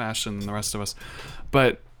more into the fashion than the rest of us,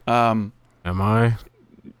 but Am I?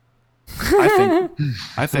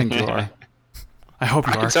 I think you are. I hope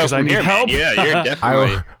you are, So because I from need here, man, help. yeah, you're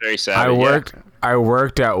definitely very savvy. I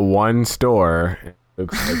worked at one store.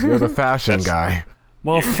 Looks like you're the fashion guy.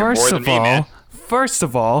 Well, more first than of me, man.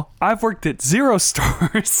 all, I've worked at 0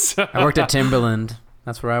 stores. So. I worked at Timberland.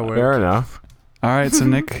 That's where I worked. Fair enough. All right, so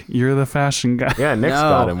Nick, you're the fashion guy. Yeah, Nick's No.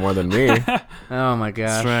 got it more than me. Oh my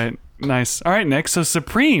gosh. That's right. Nice. All right, Nick. So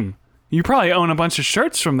Supreme, you probably own a bunch of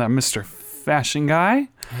shirts from them, Mr. Fashion Guy.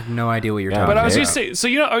 I have no idea what you're Yeah, talking But I was about. gonna say, so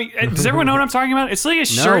does everyone know what I'm talking about? It's like a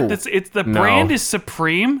shirt that's the No. brand is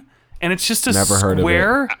Supreme, and it's just a Never heard of it.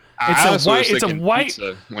 square. I It's honestly a was white. It's a thinking white.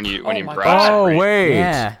 pizza when you my brought God. Oh Supreme. wait.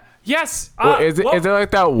 Yeah. Yes. Is it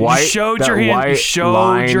like that white? You showed that your hand. You white showed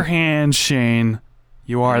line? your hand, Shane.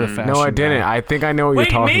 You are the fashion. No, I didn't. Guy. I think I know what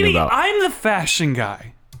Wait, you're talking maybe about. I'm the fashion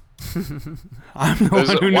guy. I'm the Does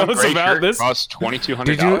one who one knows gray about shirt this. cost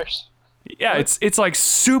 $2,200? Yeah, it's like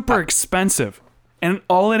super expensive. And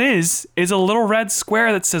all it is a little red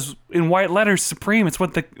square that says in white letters Supreme. It's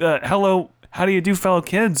what the hello, how do you do, fellow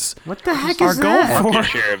kids? What the heck are is going that? for? Your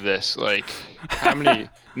share of this, like, how many?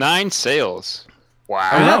 9 sales. Wow.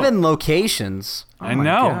 11 locations. Oh I my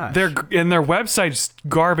know. gosh. Their website's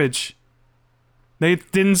garbage. They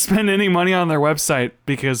didn't spend any money on their website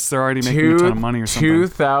because they're already making a ton of money or something.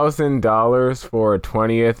 $2,000 for a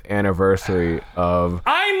 20th anniversary of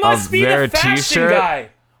I must of be their the fashion t-shirt. guy.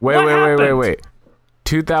 Wait, What happened? wait.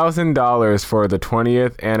 $2,000 for the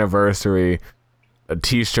 20th anniversary a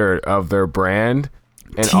t-shirt of their brand,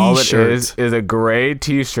 and all it is a gray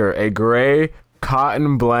t-shirt, a gray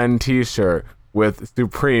cotton blend t-shirt with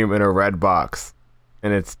Supreme in a red box,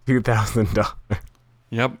 and it's $2,000.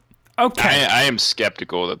 Yep. Okay. I am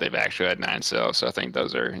skeptical that they've actually had 9 sales, so I think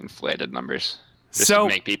those are inflated numbers. Just So- to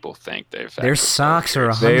make people think they've Their actually socks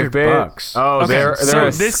are They've $100. Oh, Okay, they're so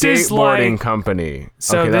a this is skateboarding like- company.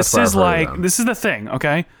 So okay, this that's where is I've heard of like them. this is the thing,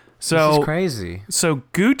 okay? This So is crazy. So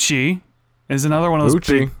Gucci is another one of those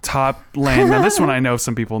Gucci. big top land. Now this one I know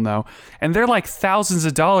some people know, and they're like thousands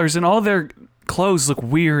of dollars, and all their clothes look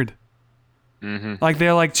weird. Like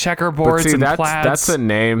they're like But checkerboards see, and that's plaids. a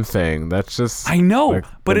name thing. That's just I know, like,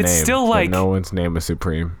 but the it's name, still but like no one's name is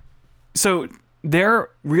Supreme. so they're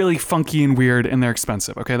really funky and weird, and they're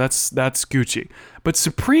expensive. Okay, that's Gucci, but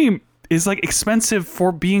Supreme is like expensive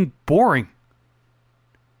for being boring.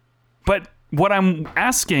 But what I'm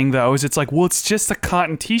asking though is, it's like, well, it's just a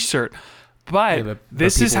cotton T-shirt, but, but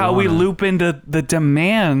this is people how we wanna- loop into the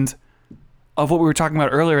demand of what we were talking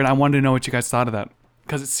about earlier, and I wanted to know what you guys thought of that,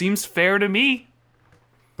 because it seems fair to me.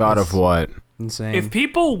 Thought of what? Insane. If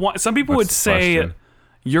people want, some people would What's the say question?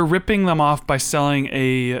 you're ripping them off by selling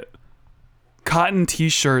a cotton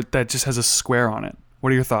T-shirt that just has a square on it.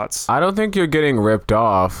 What are your thoughts? I don't think you're getting ripped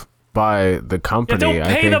off by the Yeah, company. don't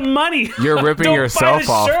I pay the think money. you're ripping Don't buy yourself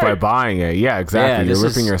the off by shirt. buying it. Yeah, exactly. this You're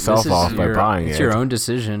ripping is- yourself this is off by your- buying it's it. your own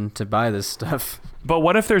decision to buy this stuff. But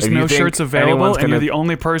what if there's If no you think shirts available anyone's and you're gonna- the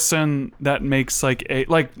only person that makes like a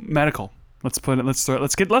medical? Let's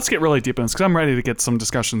get really deep in this, because I'm ready to get some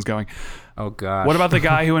discussions going. Oh gosh. What about the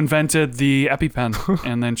guy who invented the EpiPen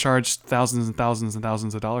and then charged thousands and thousands and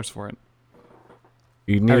thousands of dollars for it?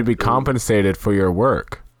 You need to be compensated for your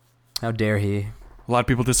work. How dare he? A lot of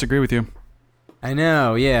people disagree with you. I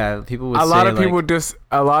know. Yeah, people would A say lot of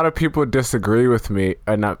like, people disagree with me,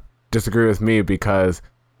 not disagree with me because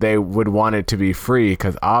they would want it to be free.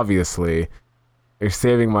 Because obviously, you're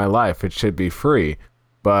saving my life. It should be free,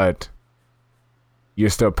 but you're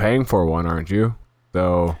still paying for one, aren't you?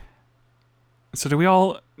 So Do we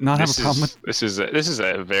all not have a problem with This is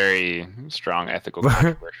a very strong ethical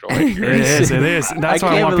controversial issue. it? It is. That's I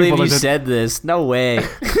why I can't want believe people you to. said this. No way.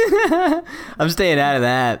 I'm staying out of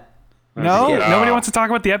that. No, Yeah. nobody wants to talk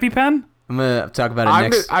about the EpiPen. I'm gonna talk about it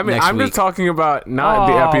next. next I'm week. just talking about not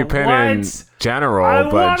Oh, the EpiPen in what? general, I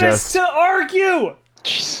but want just us to argue.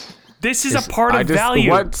 Jeez. This is a part of value.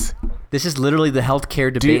 what This is literally the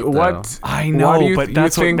healthcare do debate. you, what I why know, do you, but you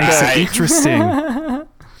that's what think makes that, it interesting.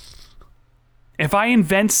 If I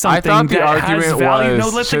invent I something thought the that has argument value, was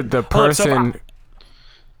no, listen. should the hold up, stop. person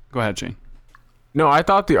Go ahead, Shane. No, I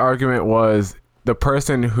thought the argument was the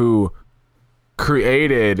person who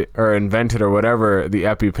created or invented or whatever the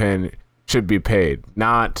EpiPen should be paid,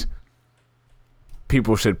 not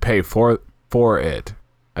people should pay for it.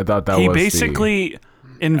 I thought that He was basically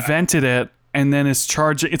invented it and then is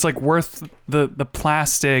charging. It's like worth the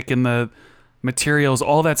plastic and the materials.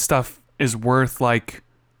 All that stuff is worth like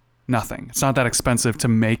nothing. It's not that expensive to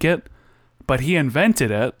make it, but he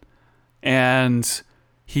invented it and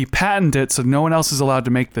he patented it, so no one else is allowed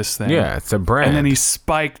to make this thing. yeah, it's a brand. And then he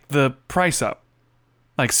spiked the price up,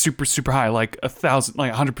 like super high, like 1,000,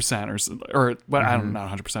 like 100%, or what? I don't know,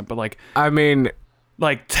 not 100%, but I mean,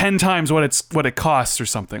 like 10 times what it costs or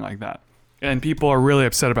something like that. And people are really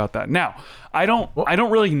upset about that. Now, I don't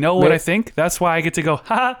really know what I think. That's why I get to go,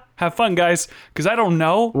 have fun, guys, because I don't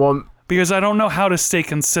know. well, Because I don't know how to stay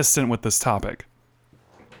consistent with this topic.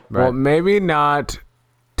 well, maybe not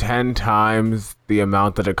 10 times the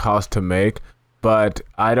amount that it costs to make, but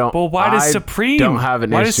I don't. Well, why does I Supreme? don't have an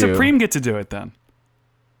why issue. does Supreme get to do it then?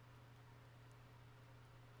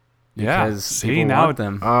 Yeah. because See, people now want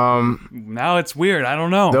them. now it's weird. I don't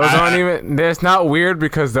know. Those aren't even. It's not weird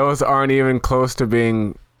because those aren't even close to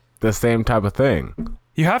being the same type of thing.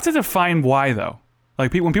 You have to define why, though.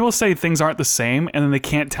 Like when people say things aren't the same, and then they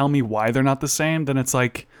can't tell me why they're not the same, then it's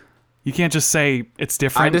like you can't just say it's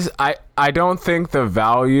different. I don't think the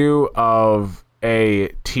value of a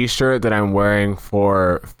t-shirt that I'm wearing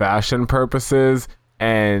for fashion purposes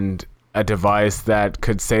and a device that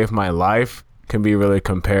could save my life can be really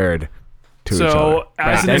compared. to each other.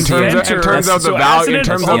 As an Right. inventor, In terms of the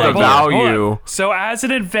value. So as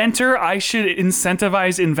an inventor, I should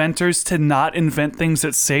incentivize inventors to not invent things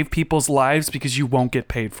that save people's lives because you won't get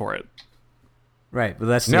paid for it. Right, but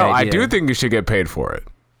that's the No, I idea. do think you should get paid for it.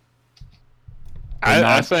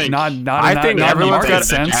 I think not. I think not in the everyone's market got-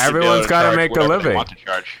 sense. everyone's gotta make a living. Want to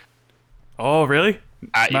charge. Oh, really?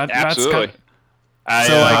 Matt's Absolutely.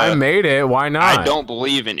 I made it. Why not? I don't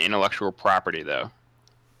believe in intellectual property, though.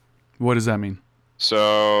 What does that mean?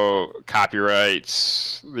 So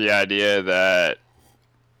copyrights, the idea that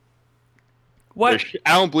What?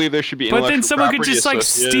 I don't believe there should be. But then someone could just like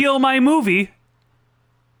steal my movie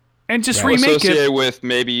and just remake associated it. with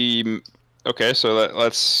maybe. Okay, so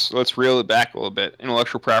let's reel it back a little bit.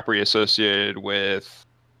 Intellectual property associated with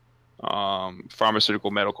pharmaceutical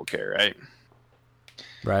medical care, right?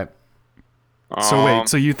 Right. So wait,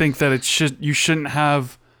 so you think that you shouldn't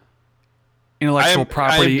have intellectual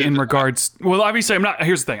property in regards? Well, obviously, I'm not.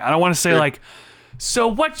 Here's the thing. I don't want to say like. So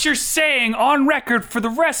what you're saying on record for the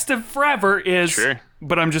rest of forever is. Sure.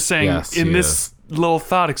 But I'm just saying in this little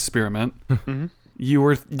thought experiment, you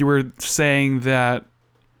were saying that.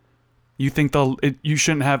 You think you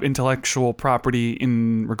shouldn't have intellectual property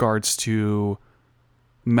in regards to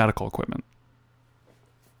medical equipment?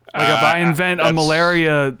 Like if I invent a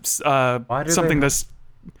malaria something that's,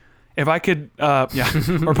 if I could,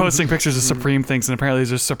 we're posting pictures of Supreme things, and apparently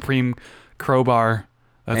there's a Supreme crowbar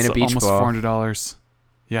that's And a beach almost ball. $400.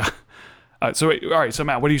 Yeah. So wait, all right. So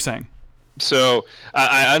Matt, what are you saying? So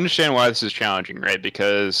I understand why this is challenging, right?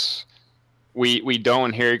 Because we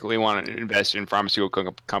don't inherently want to invest in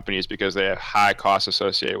pharmaceutical companies because they have high costs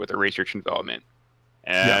associated with the research and development.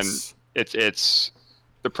 And it's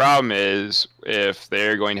the problem is if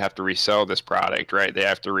they're going to have to resell this product, right, they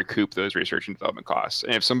have to recoup those research and development costs.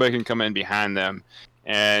 And if somebody can come in behind them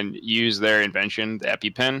and use their invention, the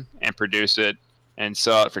EpiPen, and produce it and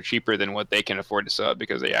sell it for cheaper than what they can afford to sell it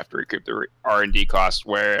because they have to recoup the R&D costs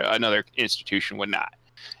where another institution would not.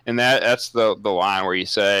 And that's the line where you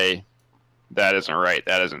say, that isn't right.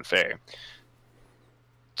 That isn't fair.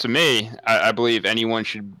 To me, I believe anyone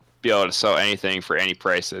should be able to sell anything for any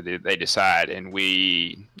price that they decide, and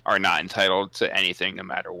we are not entitled to anything, no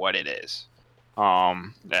matter what it is.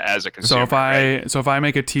 As a consumer. So if I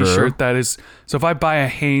make a T-shirt if I buy a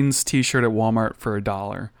Hanes T-shirt at Walmart for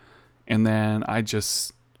 $1, and then I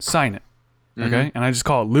just sign it, okay, and I just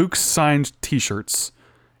call it Luke's signed T-shirts,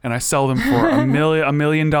 and I sell them for $1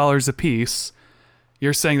 million a piece.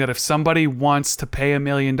 You're saying that if somebody wants to pay $1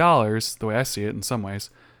 million, the way I see it in some ways,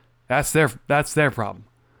 that's their problem.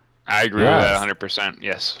 I agree with that 100%.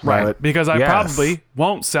 Yes. Right. Because I probably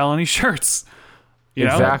won't sell any shirts. You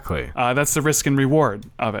know? Exactly. That's the risk and reward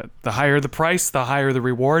of it. The higher the price, the higher the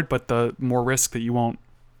reward, but the more risk that you won't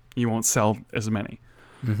sell as many.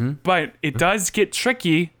 Mm-hmm. But it does get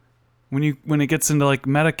tricky when it gets into like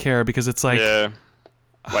Medicare because it's like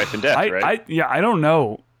life and death, right? I don't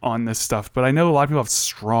know on this stuff, but I know a lot of people have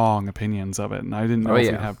strong opinions of it, and I didn't know if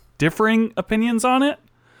we'd have differing opinions on it.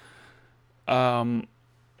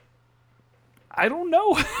 I don't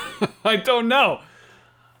know. I don't know.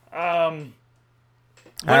 What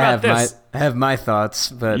about this? I have my thoughts,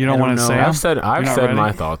 but You don't want wanna say them? I've not said ready?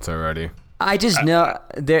 my thoughts already. I just know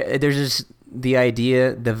there's just the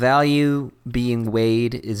idea, the value being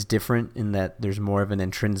weighed is different in that there's more of an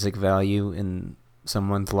intrinsic value in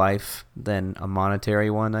someone's life than a monetary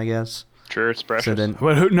one, I guess. Sure, it's precious. So then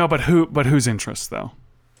But whose interest though?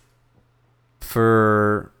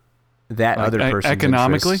 for that other person's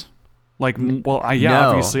economically, interest, like, well, No,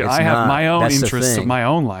 obviously, it's I have not. my own That's the interests of thing. my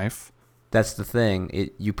own life. that's the thing.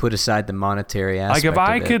 You put aside the monetary aspect.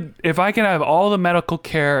 Like of it. if I could have all the medical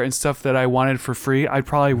care and stuff that I wanted for free, I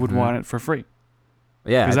probably would want it for free.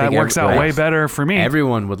 Yeah, Because I that think works out way better for me.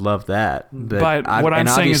 Everyone would love that. But what I'm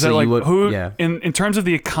saying is that like obviously in terms of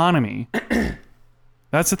the economy,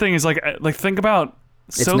 that's the thing is like think about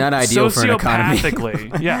It's not ideal for an economy.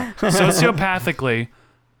 Sociopathically,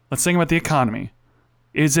 let's think about the economy.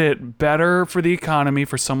 Is it better for the economy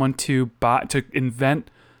for someone to invent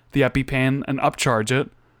the EpiPen and upcharge it,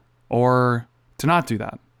 or to not do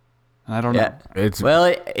that? I don't know.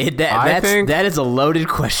 That is a loaded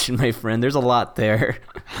question, my friend. There's a lot there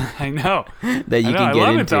I know. that you can get I love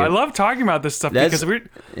into. it though. I love talking about this stuff because we're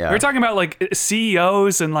talking about like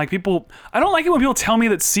CEOs and like people. I don't like it when people tell me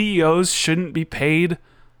that CEOs shouldn't be paid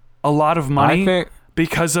a lot of money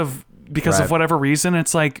because of whatever reason.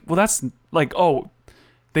 It's like, well, that's like,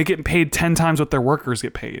 they get paid 10 times what their workers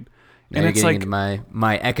get paid. Now And you're it's getting like into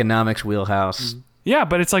my economics wheelhouse. yeah,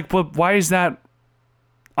 but it's like, well, why is that?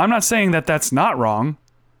 I'm not saying that that's not wrong,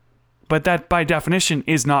 but that by definition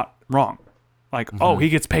is not wrong. Like, oh, he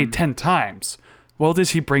gets paid 10 times. Well,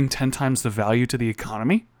 does he bring 10 times the value to the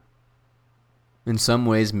economy? In some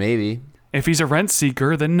ways, maybe. If he's a rent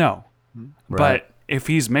seeker, then no. Right. But if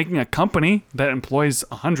he's making a company that employs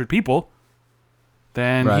 100 people,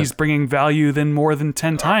 then he's bringing value then more than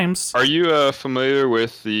 10 times. Are you familiar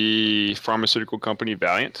with the pharmaceutical company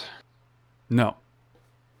Valiant? No.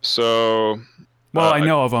 So, well, I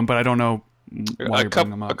know of them, but I don't know why you're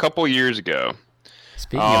bringing them up. A couple years ago,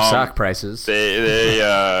 Speaking of stock prices, they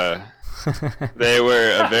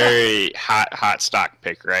were a very hot stock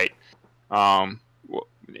pick, right?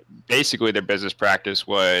 Basically, their business practice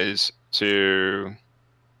was to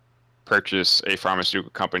purchase a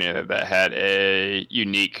pharmaceutical company that had a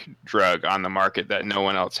unique drug on the market that no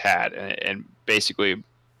one else had, and basically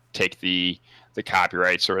take the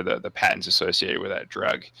copyrights or the patents associated with that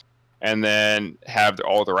drug, and then have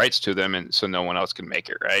all the rights to them, and so no one else can make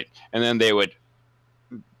it, right? And then they would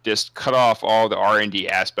just cut off all the R&D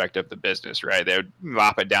aspect of the business, right? They would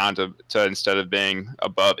lop it down to instead of being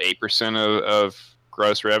above 8% of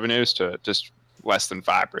gross revenues to just less than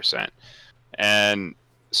 5%. And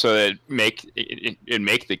so it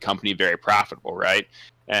make the company very profitable, right?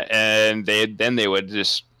 And they would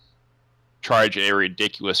just charge a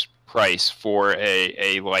ridiculous price for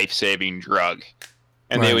a life-saving drug.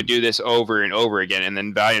 And they would do this over and over again. And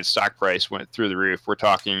then Valiant stock price went through the roof. We're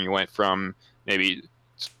talking, it went from maybe,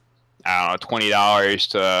 I don't know, $20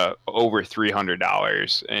 to over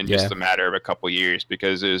 $300 in just a matter of a couple of years,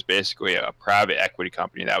 because it was basically a private equity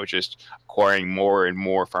company that was just acquiring more and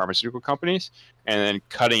more pharmaceutical companies and then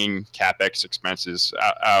cutting CapEx expenses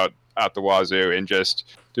out the wazoo and just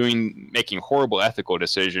making horrible ethical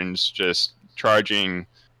decisions, just charging,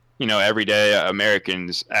 everyday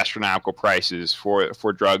Americans astronomical prices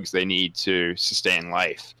for drugs they need to sustain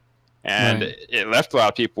life. And it left a lot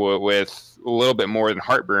of people with a little bit more than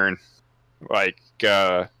heartburn. Like,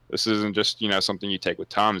 this isn't just, something you take with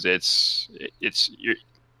Tums.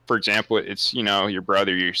 For example, it's, your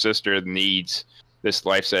brother, your sister needs this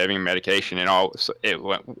life-saving medication, and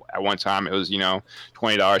at one time it was, $20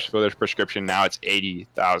 to fill their prescription. Now it's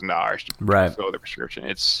 $80,000 to fill the prescription.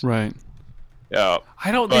 It's right.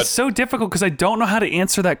 It's so difficult because I don't know how to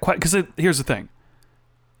answer that question. Because here's the thing.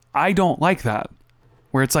 I don't like that.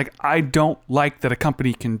 Where it's like, I don't like that a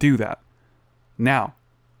company can do that. Now,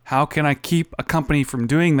 how can I keep a company from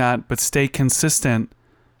doing that but stay consistent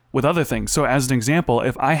with other things? So as an example,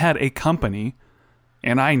 if I had a company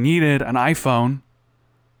and I needed an iPhone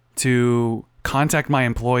to contact my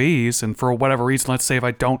employees, and for whatever reason, let's say if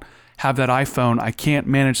I don't have that iPhone, I can't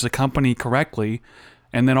manage the company correctly,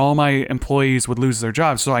 and then all my employees would lose their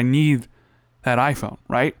jobs. So I need that iPhone,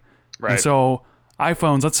 right? Right. And so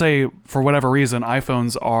iPhones, let's say for whatever reason,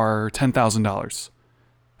 iPhones are $10,000.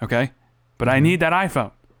 Okay? But I need that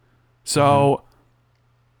iPhone. So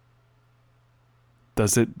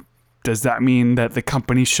does that mean that the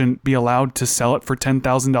company shouldn't be allowed to sell it for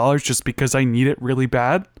 $10,000 just because I need it really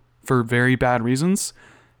bad for very bad reasons?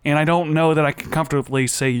 And I don't know that I can comfortably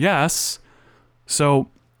say yes. So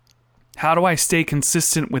how do I stay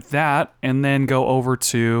consistent with that and then go over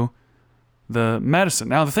to the medicine?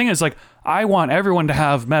 Now, the thing is, like, I want everyone to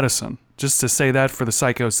have medicine, just to say that for the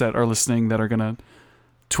psychos that are listening that are going to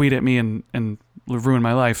tweet at me and ruin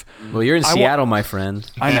my life. Well, you're in Seattle, my friend.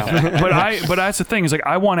 I know. but that's the thing, is like,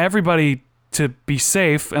 I want everybody to be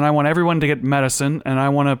safe, and I want everyone to get medicine, and I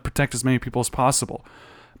want to protect as many people as possible.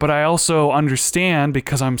 But I also understand,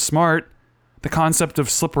 because I'm smart, the concept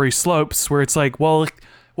of slippery slopes, where it's like, well,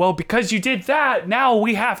 because you did that, now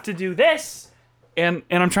we have to do this. And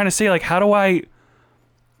I'm trying to say, like, how do I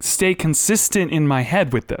stay consistent in my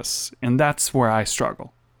head with this? And that's where I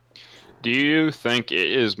struggle. Do you think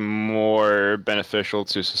it is more beneficial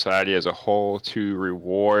to society as a whole to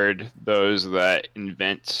reward those that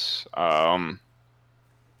invent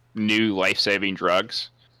new life-saving drugs,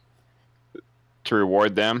 to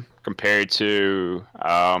reward them, compared to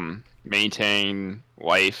maintain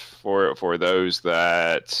life for those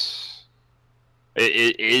that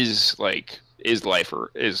is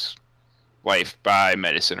life by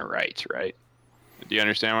medicine or right? Do you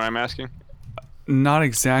understand what I'm asking? Not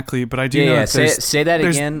exactly, but I do know that say that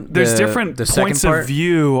again. There's different points of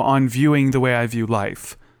view on viewing the way I view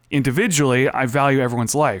life. Individually, I value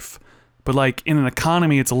everyone's life. But like in an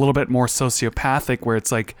economy, it's a little bit more sociopathic, where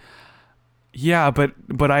it's like, yeah,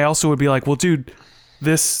 but I also would be like, well, dude,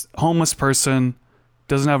 this homeless person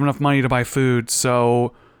doesn't have enough money to buy food,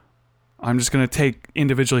 so I'm just going to take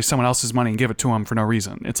individually someone else's money and give it to him for no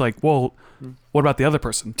reason. It's like, well, what about the other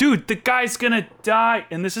person? Dude, the guy's going to die.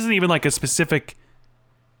 And this isn't even like a specific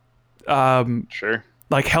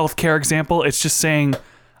like healthcare example. It's just saying,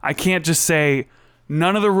 I can't just say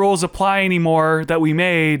none of the rules apply anymore that we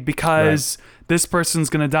made because this person's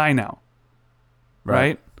going to die now.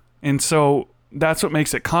 Right? And so that's what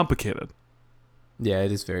makes it complicated. Yeah,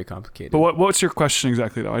 it is very complicated. But what's your question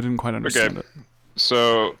exactly, though? I didn't quite understand it.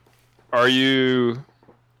 So are you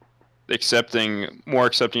more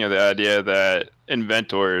accepting of the idea that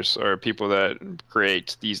inventors or people that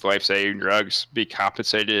create these life-saving drugs be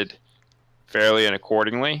compensated fairly and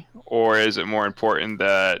accordingly? Or is it more important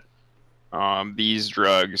that these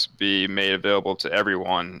drugs be made available to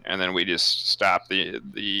everyone, and then we just stop the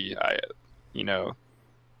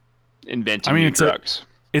inventing new drugs?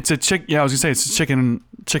 It's a I was gonna say it's a chicken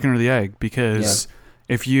or the egg, because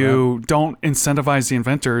if you don't incentivize the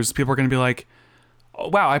inventors, people are gonna be like, oh,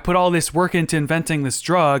 wow, I put all this work into inventing this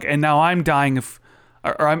drug, and now I'm dying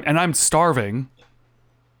I'm starving.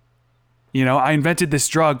 I invented this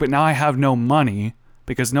drug, but now I have no money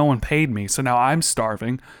because no one paid me, so now I'm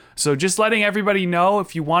starving. So just letting everybody know,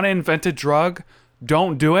 if you want to invent a drug,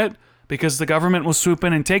 don't do it, because the government will swoop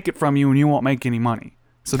in and take it from you, and you won't make any money.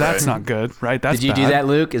 So that's not good, right? That's Did you do that,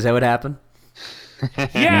 Luke? Is that what happened? Yeah,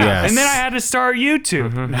 Yes. and then I had to start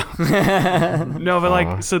YouTube. No,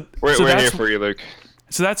 but so We're that's, here for you, Luke.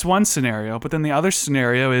 So that's one scenario, but then the other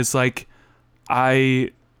scenario is like,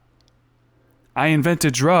 I invent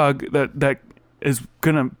a drug that is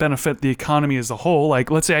gonna benefit the economy as a whole.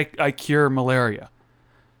 Like, let's say I cure malaria,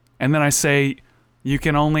 and then I say you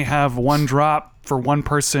can only have one drop for one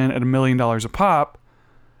person at $1 million a pop.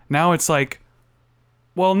 Now it's like,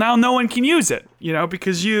 well, now no one can use it,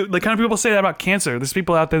 because the kind of people say that about cancer. There's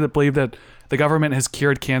people out there that believe that the government has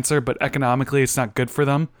cured cancer, but economically it's not good for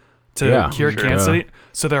them to cure cancer. Yeah.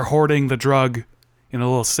 So they're hoarding the drug in a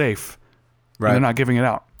little safe. Right. And they're not giving it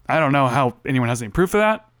out. I don't know how anyone has any proof of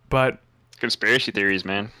that, but... Conspiracy theories,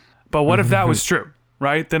 man. But what if that was true,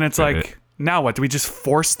 right? Then it's like, now what? Do we just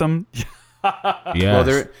force them?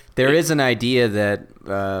 Well, there is an idea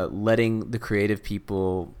that letting the creative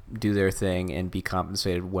people do their thing and be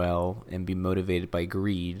compensated well and be motivated by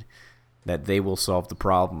greed, that they will solve the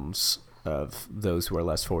problems of those who are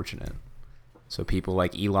less fortunate. So people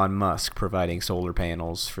like Elon Musk providing solar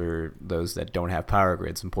panels for those that don't have power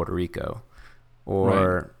grids in Puerto Rico,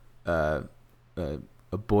 or Boyan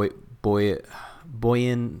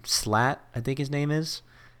Slat, I think his name is.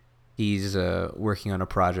 He's working on a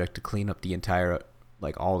project to clean up the entire,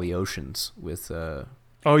 all the oceans with I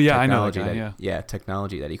know that guy,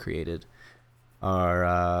 technology that he created.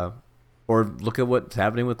 Or look at what's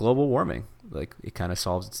happening with global warming. Like, it kind of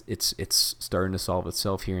solves it's starting to solve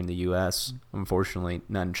itself here in the U.S. Unfortunately,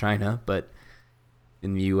 not in China, but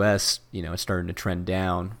in the U.S., it's starting to trend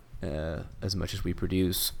down as much as we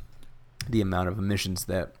produce. The amount of emissions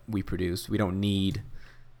that we produce, we don't need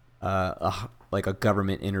a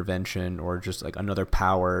government intervention or just another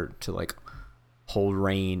power to hold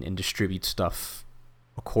reign and distribute stuff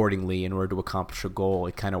accordingly in order to accomplish a goal.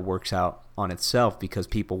 It kind of works out on itself because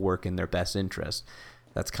people work in their best interest.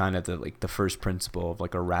 That's kind of the first principle of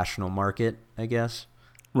a rational market, I guess.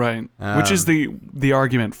 Right. Which is the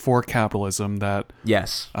argument for capitalism, that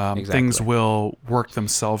exactly. things will work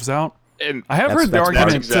themselves out. And I have heard the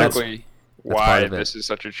argument exactly why this is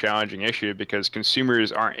such a challenging issue, because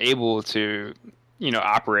consumers aren't able to,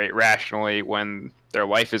 operate rationally when their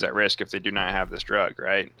life is at risk if they do not have this drug,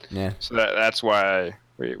 right? Yeah. So that's why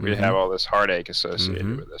we have all this heartache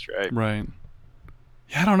associated with this, right? Right.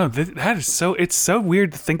 Yeah, I don't know. That is it's so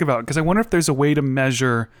weird to think about, because I wonder if there's a way to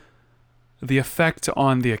measure the effect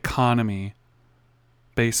on the economy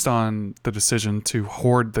based on the decision to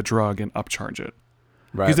hoard the drug and upcharge it.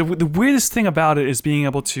 Right. Because the weirdest thing about it is being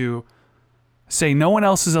able to say no one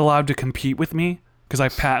else is allowed to compete with me because I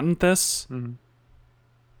patent this,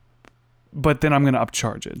 but then I'm going to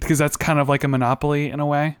upcharge it, because that's kind of like a monopoly in a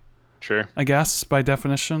way. Sure. I guess, by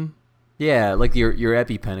definition. Yeah, like your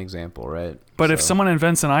EpiPen example, right? But if someone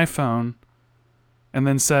invents an iPhone and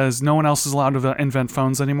then says no one else is allowed to invent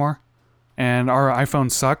phones anymore, and our iPhone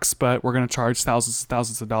sucks, but we're going to charge thousands and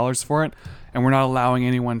thousands of dollars for it, and we're not allowing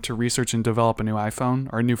anyone to research and develop a new iPhone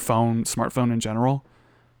or a new phone, smartphone in general,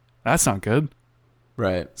 that's not good.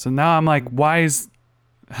 Right. So now I'm like,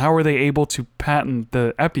 how are they able to patent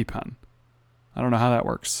the EpiPen? I don't know how that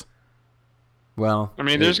works. Well, I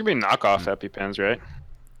mean, there's going to be knockoff EpiPens, right?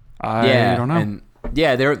 I don't know. And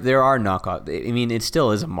there are knockoff. I mean, it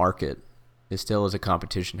still is a market. It still is a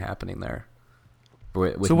competition happening there.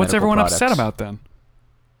 So what's everyone upset about then?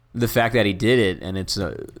 The fact that he did it, and it's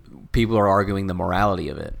people are arguing the morality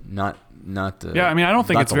of it, not the. Yeah, I mean, I don't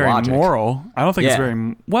think it's very logic. moral. I don't think it's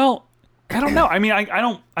very well. I don't know. I mean, I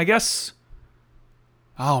don't. I guess.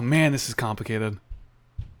 Oh man, this is complicated.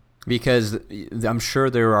 Because I'm sure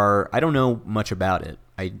there are. I don't know much about it.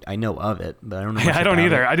 I know of it, but I don't know. Much I don't about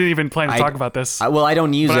either. It. I didn't even plan to talk about this. Well, I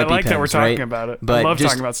don't use but EpiPens, I like that we're talking right? about it. But I love just,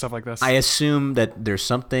 talking about stuff like this. I assume that there's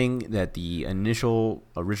something that the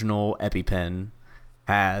original EpiPen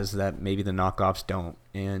has that maybe the knockoffs don't,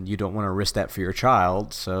 and you don't want to risk that for your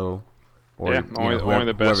child. So, or only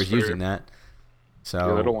the best whoever's using that. So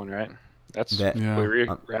your little one, right? That's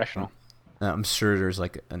rational. I'm sure there's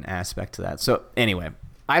like an aspect to that. So anyway,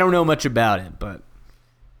 I don't know much about it, but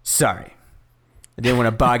sorry. I didn't want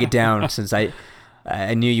to bog it down since I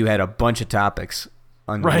knew you had a bunch of topics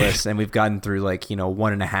on your list, and we've gotten through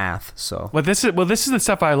 1.5. So this is the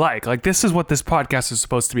stuff I like. Like, this is what this podcast is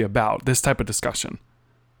supposed to be about. This type of discussion.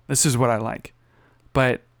 This is what I like.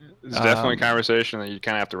 But it's definitely a conversation that you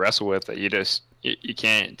kind of have to wrestle with. That you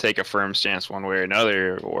can't take a firm stance one way or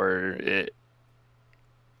another, or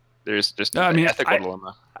there's just an ethical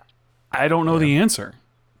dilemma. I don't know the answer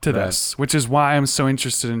to this, which is why I'm so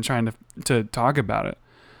interested in trying to talk about it.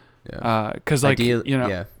 Because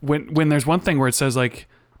when there's one thing where it says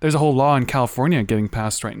there's a whole law in California getting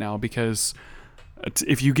passed right now, because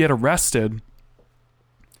if you get arrested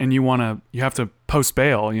and you have to post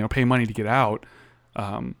bail, pay money to get out,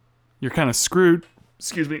 you're kind of screwed.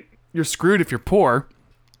 Excuse me. You're screwed if you're poor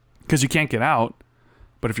because you can't get out.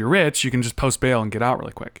 But if you're rich, you can just post bail and get out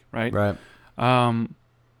really quick, right? Right.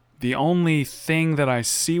 The only thing that I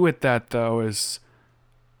see with that, though, is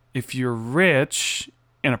if you're rich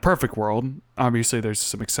in a perfect world, obviously there's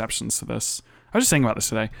some exceptions to this. I was just thinking about this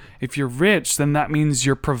today. If you're rich, then that means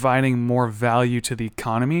you're providing more value to the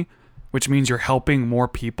economy, which means you're helping more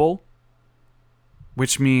people,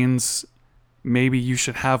 which means maybe you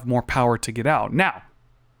should have more power to get out. Now,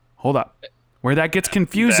 hold up. Where that gets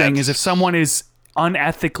confusing is if someone is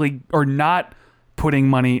unethically or not putting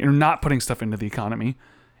money or not putting stuff into the economy,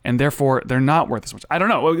 and therefore they're not worth as much. I don't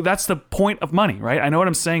know. That's the point of money, right? I know what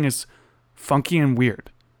I'm saying is funky and weird,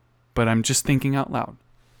 but I'm just thinking out loud.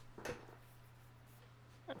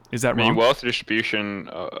 Is that wrong? Wealth distribution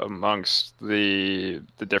amongst the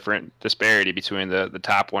different disparity between the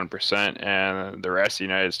top 1% and the rest of the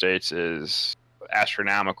United States is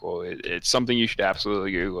astronomical. It's something you should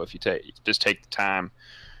absolutely Google if you just take the time.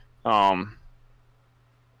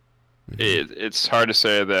 It's hard to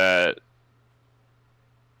say that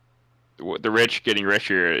the rich getting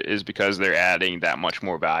richer is because they're adding that much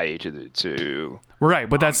more value to right,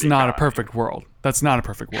 but that's not a perfect world. That's not a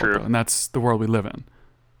perfect world, though, and that's the world we live in.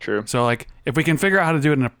 True. So if we can figure out how to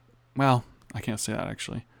do it I can't say that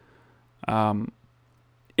actually.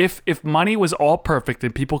 If money was all perfect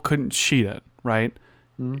and people couldn't cheat it, right?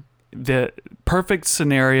 Mm-hmm. The perfect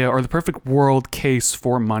scenario or the perfect world case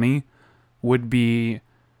for money would be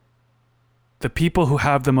the people who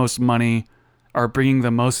have the most money are bringing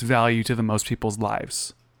the most value to the most people's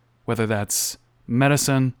lives, whether that's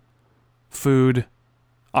medicine, food,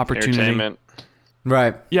 opportunity, entertainment.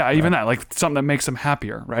 Right. Yeah, even that, something that makes them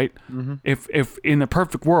happier, right? Mm-hmm. If in the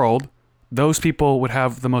perfect world, those people would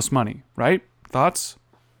have the most money, right? Thoughts?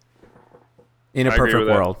 In a perfect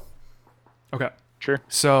world. Okay. Sure.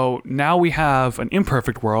 So now we have an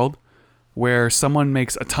imperfect world where someone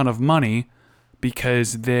makes a ton of money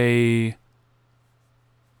because they...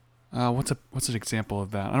 what's an example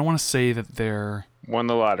of that? I don't want to say that they're... Won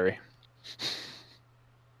the lottery.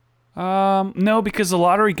 No, because the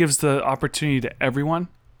lottery gives the opportunity to everyone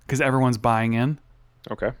because everyone's buying in.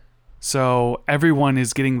 Okay. So everyone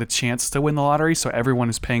is getting the chance to win the lottery, so everyone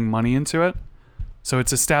is paying money into it. So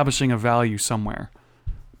it's establishing a value somewhere.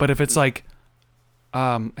 But if it's Nick,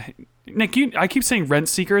 I keep saying rent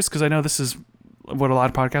seekers because I know this is what a lot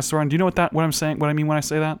of podcasts are on. Do you know what I'm saying? What I mean when I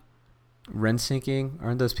say that? Rent seeking?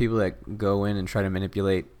 Aren't those people that go in and try to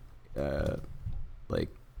manipulate,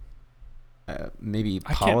 maybe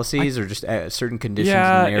policies or just certain conditions in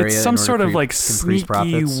the area? It's some sort of sneaky.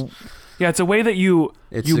 Profits? Yeah, it's a way that you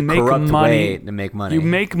make money. Way to make money. You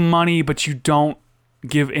make money, but you don't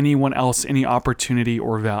give anyone else any opportunity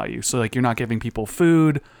or value. So you're not giving people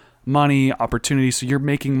food, money, opportunity. So you're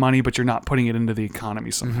making money, but you're not putting it into the economy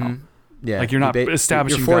somehow. Mm-hmm. Yeah, you're not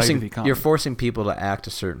establishing value to the economy. You're forcing people to act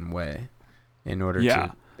a certain way in order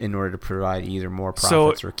to provide either more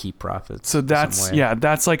profits or keep profits. So that's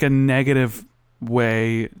that's a negative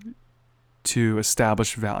way to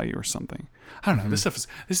establish value or something. I don't know. Mm-hmm.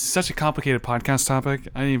 This is such a complicated podcast topic.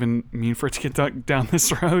 I didn't even mean for it to get down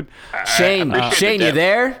this road. Shane, you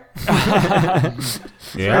there?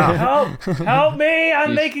 Yeah. Help me!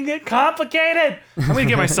 I'm making it complicated. I'm gonna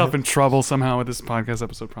get myself in trouble somehow with this podcast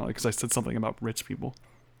episode, probably because I said something about rich people.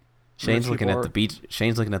 Shane's looking at the beach.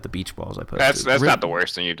 Shane's looking at the beach balls I posted. That's not the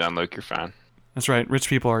worst thing you've done, Luke. You're fine. That's right. Rich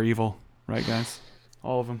people are evil, right, guys?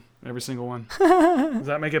 All of them. Every single one. Does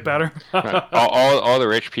that make it better? all the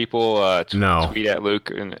rich people No. tweet at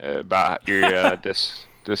Luke about your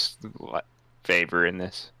this favor in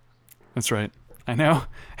this. That's right. I know.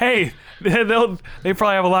 Hey, they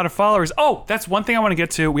probably have a lot of followers. Oh, that's one thing I want to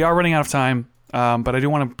get to. We are running out of time, but I do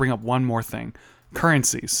want to bring up one more thing.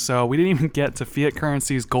 Currencies. So we didn't even get to fiat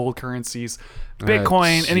currencies, gold currencies,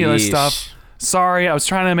 Bitcoin, any of this stuff. Sorry, I was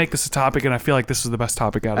trying to make this a topic, and I feel like this is the best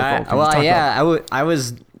topic out of all. I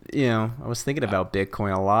was thinking about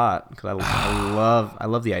Bitcoin a lot because I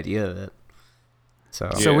love the idea of it.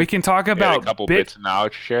 So we can talk about a couple bits of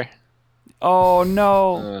knowledge to share. Oh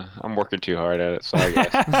no, I'm working too hard at it. Sorry,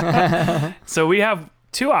 guys. So we have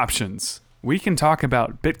two options. We can talk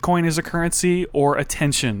about Bitcoin as a currency or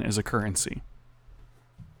attention as a currency.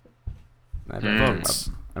 I'm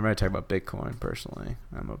ready to talk about Bitcoin personally.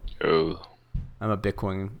 I'm a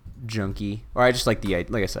Bitcoin junkie, or I just like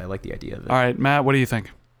like I said, I like the idea of it. All right, Matt, what do you think?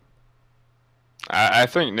 I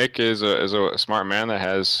think Nick is a smart man that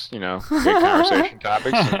has good conversation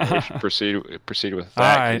topics. And we should proceed with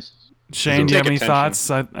that. All right, Shane, do you have any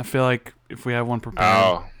thoughts? I feel like if we have one prepared.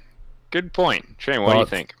 Oh, good point, Shane. What do you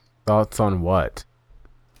think? Thoughts on what?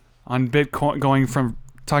 On Bitcoin, going from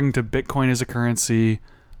talking to Bitcoin as a currency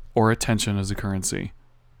or attention as a currency.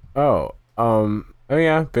 Oh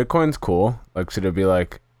yeah, Bitcoin's cool. Like, should it be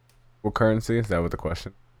like what currency? Is that what the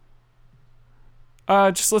question?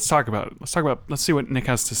 Just let's talk about it. Let's see what Nick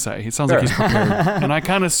has to say. He sounds like he's prepared. And I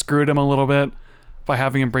kind of screwed him a little bit by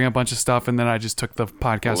having him bring a bunch of stuff, and then I just took the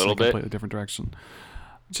podcast in a completely different direction.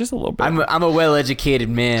 Just a little bit. I'm a well-educated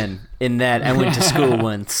man in that I went to school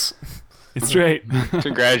once. It's great.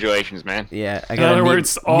 Congratulations, man. Yeah. In other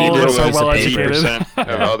words, all of us are well-educated. 80%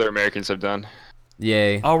 of other Americans have done.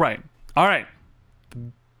 Yay. All right. Bitcoin.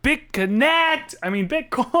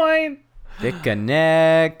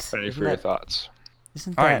 BitConnect. Ready for your thoughts.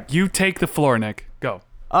 All right, you take the floor, Nick. Go.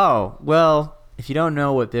 Oh, well, if you don't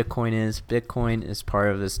know what Bitcoin is part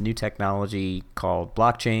of this new technology called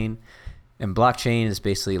blockchain. And blockchain is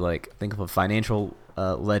basically like, think of a financial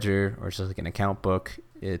ledger or just like an account book.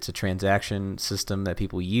 It's a transaction system that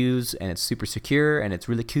people use, and it's super secure, and it's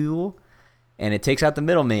really cool. And it takes out the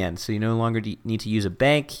middleman, so you no longer need to use a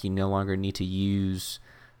bank. You no longer need to use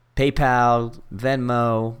PayPal,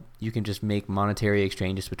 Venmo. You can just make monetary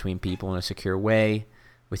exchanges between people in a secure way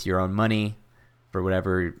with your own money for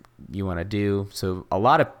whatever you want to do. So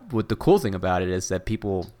what the cool thing about it is that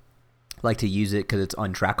people like to use it because it's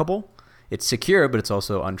untrackable. It's secure, but it's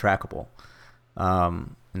also untrackable.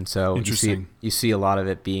 And so you see a lot of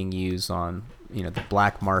it being used on the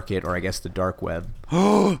black market, or I guess the dark web.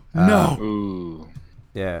 Oh no! Ooh.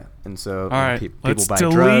 Yeah, and so all right, people let's buy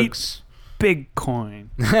delete drugs. Bitcoin.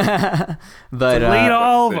 But delete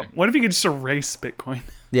all of them. What if you could just erase Bitcoin?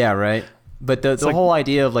 Yeah, right. But the whole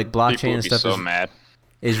idea of like blockchain and stuff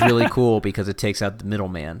is really cool because it takes out the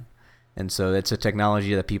middleman. And so it's a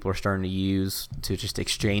technology that people are starting to use to just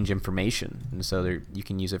exchange information. And so you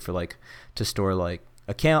can use it for to store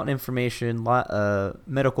account information,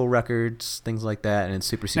 medical records, things like that, and it's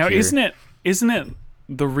super secure. Now, isn't it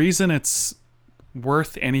the reason it's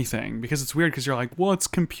worth anything? Because it's weird because you're like, well, it's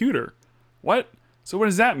computer. What? So what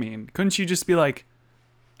does that mean? Couldn't you just be like,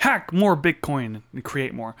 hack more Bitcoin and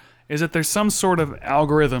create more? Is that there's some sort of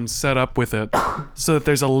algorithm set up with it so that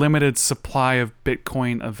there's a limited supply of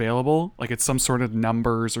Bitcoin available? Like it's some sort of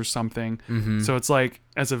numbers or something. Mm-hmm. So it's like,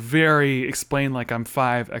 as a very explain like I'm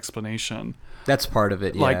 5 explanation. That's part of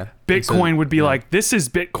it, yeah. Like Bitcoin would be like, this is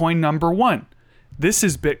Bitcoin number 1. This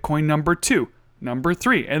is Bitcoin number 2, number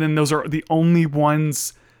 3. And then those are the only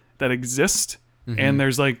ones that exist. Mm-hmm. And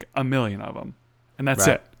there's like a million of them. And that's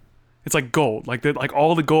it. It's like gold. Like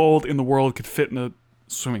all the gold in the world could fit in a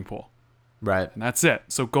swimming pool. Right. And that's it.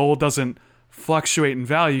 So gold doesn't fluctuate in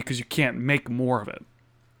value because you can't make more of it.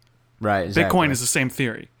 Right, exactly. Bitcoin is the same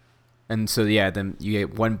theory. And so, then you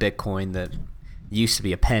get one Bitcoin that used to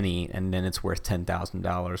be a penny, and then it's worth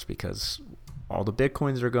 $10,000 because all the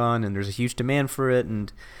Bitcoins are gone, and there's a huge demand for it,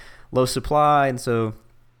 and low supply, and so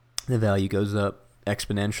the value goes up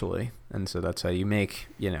exponentially. And so that's how you make,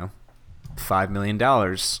 $5 million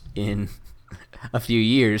in a few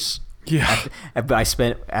years. Yeah.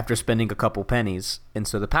 After spending a couple pennies. And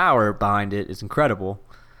so the power behind it is incredible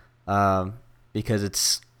because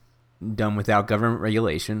it's done without government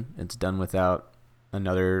regulation. It's done without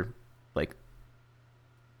another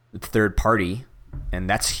third party, and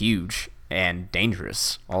that's huge and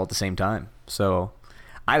dangerous all at the same time. So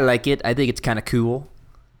I like it. I think it's kind of cool.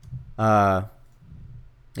 And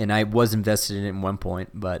I was invested in it at one point,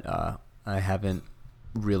 but I haven't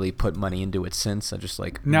really put money into it since. I just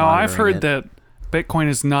Now I've heard that Bitcoin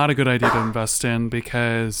is not a good idea to invest in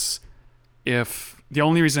because if the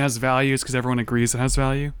only reason it has value is because everyone agrees it has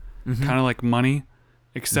value, kind of like money,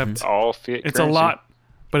 except All fiat it's currency.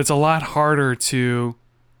 it's a lot harder to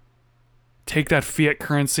take that fiat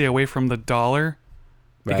currency away from the dollar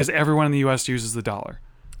because everyone in the US uses the dollar.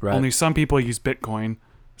 Right. Only some people use Bitcoin.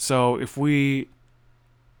 So if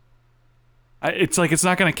it's like it's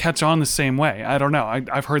not going to catch on the same way. I don't know.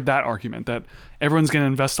 I've heard that argument that everyone's going to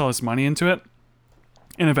invest all this money into it,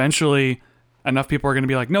 and eventually enough people are going to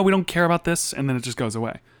be like, no, we don't care about this, and then it just goes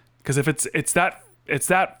away. Because if it's that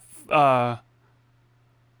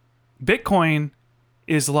Bitcoin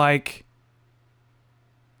is like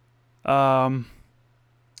what's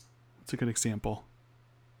a good example?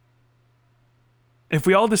 If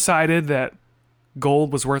we all decided that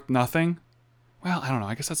gold was worth nothing, well, I don't know.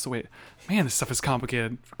 I guess that's the way. Man, this stuff is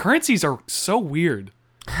complicated. Currencies are so weird,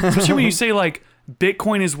 especially when you say like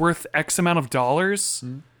Bitcoin is worth X amount of dollars.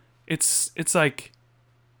 It's like,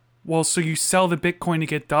 well, so you sell the Bitcoin to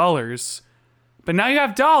get dollars, but now you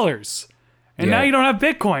have dollars, and now you don't have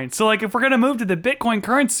Bitcoin. So like, if we're gonna move to the Bitcoin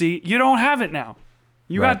currency, you don't have it now.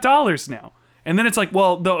 You got dollars now, and then it's like,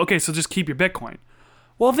 well, okay, so just keep your Bitcoin.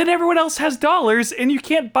 Well, then everyone else has dollars, and you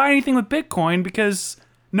can't buy anything with Bitcoin because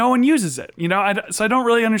no one uses it. You know, so I don't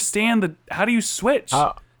really understand how do you switch?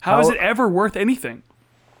 How is it ever worth anything?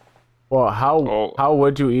 Well, how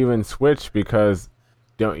would you even switch? Because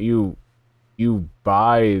don't you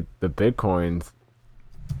buy the Bitcoins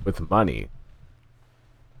with money?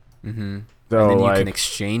 So And then you like, can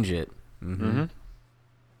exchange it.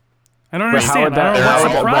 I don't understand. I don't know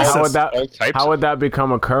what's the process. How would that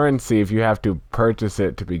become a currency if you have to purchase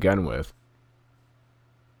it to begin with?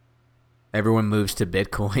 Everyone moves to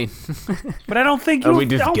Bitcoin. But I don't think we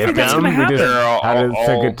just get that's them. gonna happen. How does it get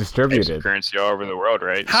types of distributed? currency all over the world,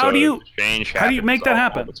 right? How do you exchange make that happens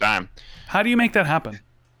happen? all the time? How do you make that happen?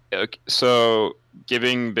 Okay, so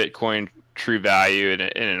giving Bitcoin true value in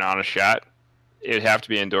an honest shot, it would have to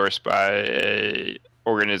be endorsed by a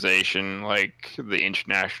organization like the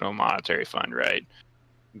International Monetary Fund, right?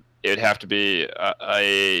 It would have to be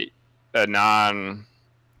a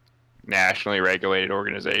non-nationally regulated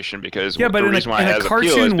organization because but the in reason why a it has appeal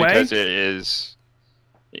is cartoon way? because it is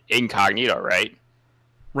incognito, right?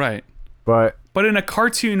 Right. But in a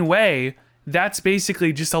cartoon way, that's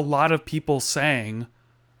basically just a lot of people saying,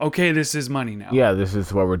 okay, this is money now. yeah, this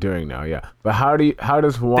is what we're doing now. Yeah, but how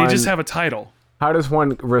does one? They just have a title. How does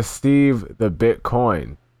one receive the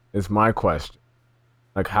Bitcoin? Is my question.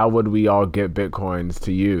 Like, how would we all get Bitcoins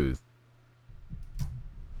to use?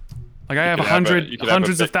 Like I have You could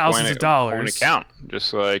hundreds have of thousands of Bitcoin dollars. account,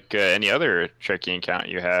 just like any other checking account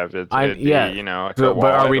you have. It'd be, you know, like So, a but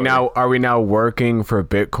wallet are we now working for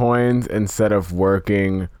Bitcoins instead of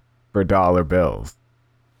working for dollar bills?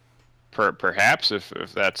 Perhaps if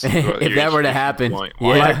that's If that were to happen,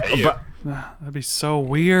 yeah. That'd be so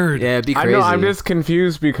weird. Yeah, it'd be I crazy. know. I'm just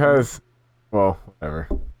confused because, well, whatever.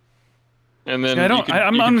 And then Yeah,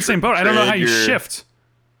 I'm on the same boat. I don't know how you trade shift.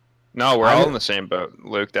 No, we're all in the same boat,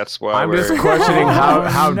 Luke. That's why I'm we're. just questioning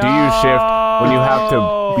how do you shift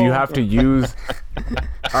when you have to use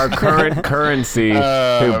our current currency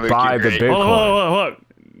to buy the Bitcoin? Hold on.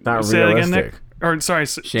 Not Say that again, realistic. Nick. Or sorry,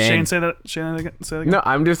 Shane. Say that. Shane, say that again. No,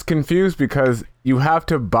 I'm just confused because you have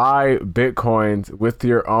to buy Bitcoins with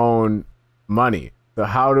your own money. So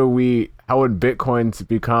how would Bitcoins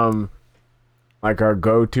become like our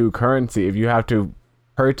go-to currency if you have to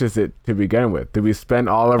purchase it to begin with? Do we spend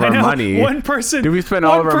all of our money? Do we spend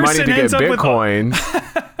all of our money to get Bitcoins?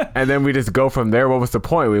 And then we just go from there? What was the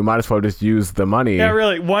point? We might as well just use the money. Yeah,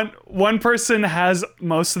 really. One person has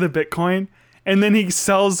most of the Bitcoin, and then he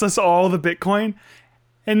sells us all the Bitcoin,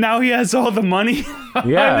 and now he has all the money.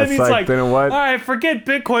 Yeah, and then it's like, then what? All right, forget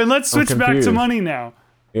Bitcoin. Let's switch back to confused. money now.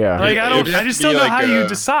 Yeah. Like It would have I just to don't be know like how you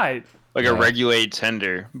decide. like a regulated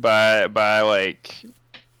tender by like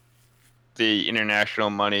the International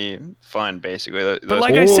Money Fund, basically. But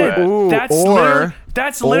like I said, or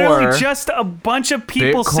that's literally just a bunch of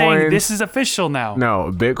people saying this is official now.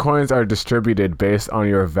 No, Bitcoins are distributed based on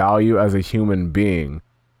your value as a human being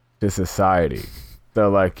to society. So,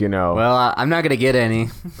 like, you know. Well, I'm not gonna get any.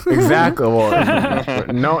 Exactly. Well,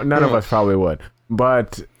 none of us probably would.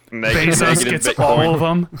 But Bezos gets Bitcoin. all of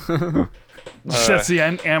them. That's the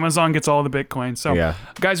end. Amazon gets all the Bitcoin. So, Yeah.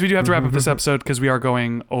 guys, we do have to wrap up this episode because we are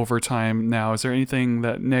going over time now. Is there anything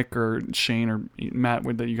that Nick or Shane or Matt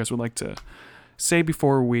that you guys would like to say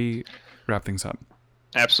before we wrap things up?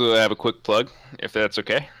 Absolutely. I have a quick plug, if that's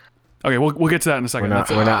okay. Okay, we'll get to that in a second.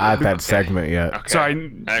 We're not at that segment yet. Okay. Sorry,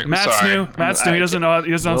 Matt's new. Matt's new. He doesn't know. He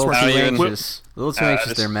doesn't know A how little this too works. anxious. A little too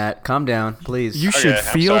anxious there, Matt. Calm down, please. You should I'm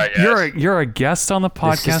feel sorry, guys. you're a guest on the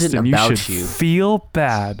podcast, isn't and you about should you. feel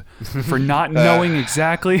bad for not knowing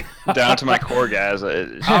exactly. Down to my core, guys.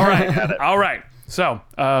 All right. So,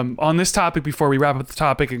 on this topic, before we wrap up the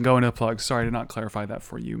topic and go into the plugs, sorry to not clarify that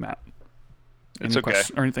for you, Matt. It's Any okay.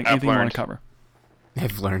 question or anything I've you want learned. to cover?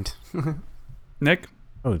 I've learned. Nick?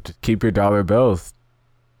 Oh, just keep your dollar bills.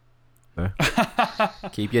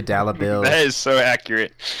 Keep your dollar bills. That is so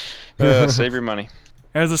accurate. Save your money.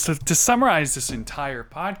 To summarize this entire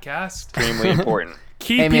podcast, Extremely important.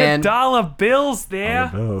 keep Hey, your man. dollar bills there.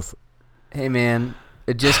 Dollar bills. Hey, man.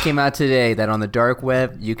 It just came out today that on the dark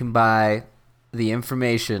web, you can buy the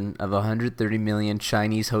information of 130 million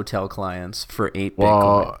Chinese hotel clients for 8 Bitcoin.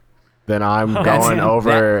 Well, then I'm going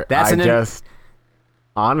over. that's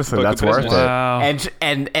Honestly, Book that's of worth business. it.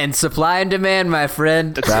 Wow. And supply and demand, my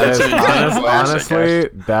friend. That is That's an example of honestly,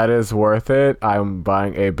 that is worth it. I'm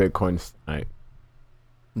buying 8 Bitcoins tonight.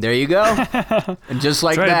 There you go. And just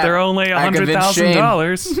like That's right. that, They're only I convinced Shane.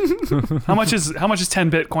 $100,000. How much is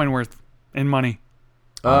 10 Bitcoin worth in money?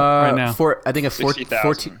 Right now. I think a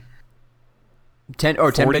 60,000. 10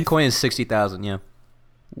 40? Bitcoin is 60,000. Yeah,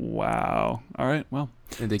 Wow. All right. Well,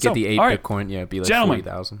 and they get So, the 8 all right. Bitcoin. Yeah, it'd be like Gentlemen.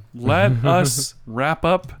 40,000. let us wrap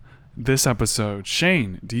up this episode.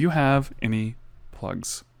 Shane, do you have any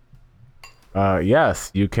plugs?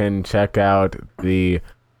 Yes, you can check out the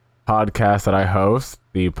podcast that I host,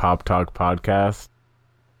 the Pop Talk Podcast,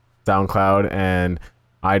 SoundCloud and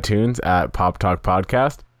iTunes at Pop Talk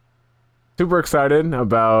Podcast. Super excited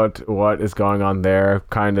about what is going on there.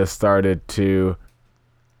 Kind of started to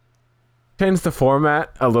change the format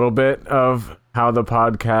a little bit of how the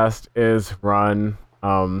podcast is run.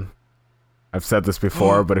 I've said this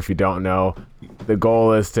before, but if you don't know, the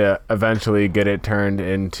goal is to eventually get it turned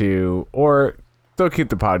into, or still keep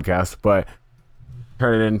the podcast, but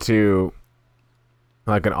turn it into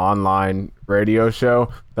like an online radio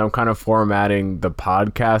show. So I'm kind of formatting the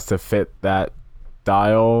podcast to fit that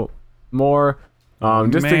style more,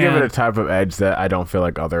 just to give it Man. a type of edge that I don't feel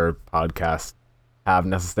like other podcasts have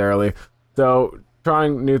necessarily. So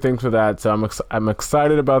trying new things with that. So I'm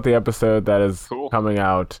excited about the episode that is Cool. coming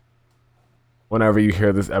out. Whenever you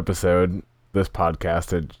hear this episode, this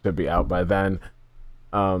podcast, it should be out by then.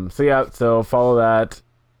 So follow that.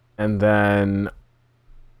 And then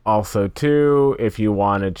also too, if you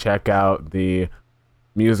want to check out the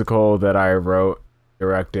musical that I wrote,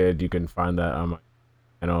 directed, you can find that on my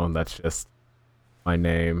channel. That's just my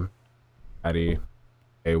name, Patty,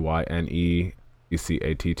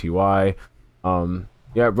 AYNECCATTY.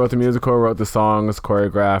 Wrote the musical, wrote the songs,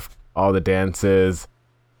 choreographed all the dances.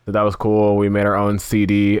 So that was cool. We made our own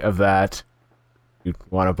CD of that. If you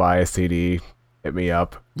want to buy a CD, hit me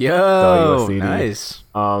up. Sell you Yo, a CD. nice.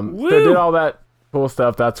 So did all that cool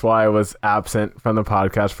stuff. That's why I was absent from the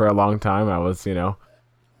podcast for a long time. I was,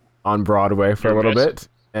 on Broadway for a little bit.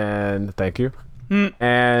 And thank you.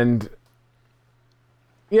 And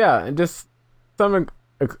yeah, just some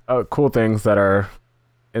cool things that are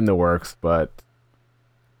in the works, but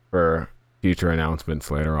for future announcements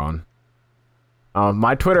later on.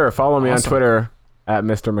 My Twitter, follow me on Awesome. Twitter at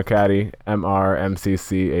Mr. McCatty,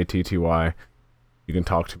 MrMCCATTY. You can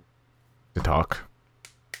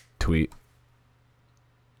tweet.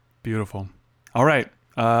 Beautiful. All right.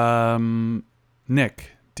 Nick,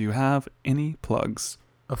 do you have any plugs?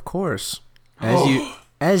 Of course.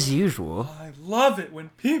 As usual, I love it when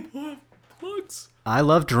people have plugs. I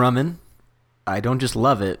love drumming. I don't just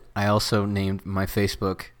love it. I also named my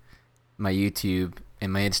Facebook, my YouTube,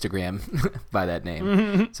 and my Instagram by that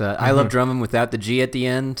name. So I love drumming without the G at the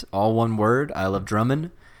end, all one word. I love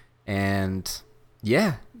drumming. And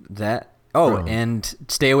yeah, that. Oh, and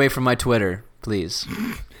stay away from my Twitter, please.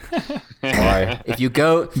 Why? If you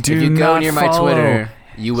go not near my follow. Twitter,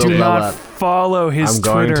 you will Do blow not up. follow his I'm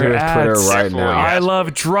going Twitter to his Twitter ads. right now. I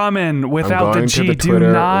love drumming I'm without going the to G. the Do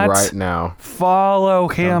Twitter not right now. follow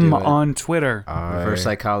him do it. on Twitter. Reverse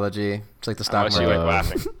psychology. It's like the stock Unless you market. like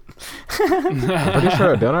laughing. I'm pretty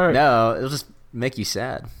sure, don't I? No, it'll just make you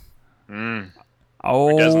sad.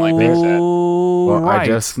 Oh, doesn't like being sad? Well, right. I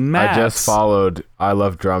just Matt. followed I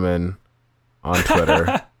Love Drumming on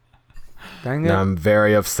Twitter. Dang and I'm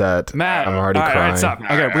very upset. Matt. I'm already all right, crying. stop.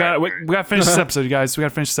 Okay, we got to finish this episode, you guys. We got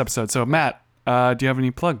to finish this episode. So, Matt, do you have any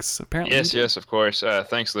plugs? Apparently, Yes, of course.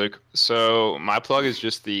 Thanks, Luke. So my plug is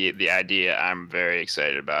just the idea I'm very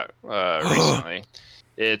excited about recently.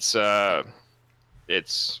 It's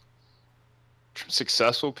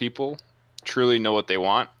successful people truly know what they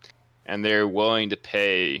want, and they're willing to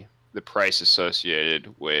pay the price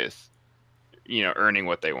associated with earning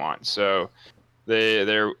what they want. So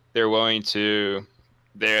they're willing to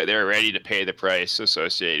they're ready to pay the price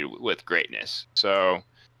associated with greatness. So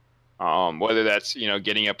whether that's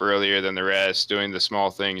getting up earlier than the rest, doing the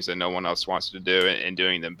small things that no one else wants to do, and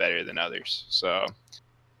doing them better than others. So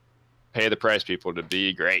pay the price, people, to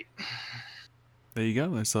be great. There you go.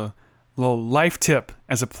 There's a little life tip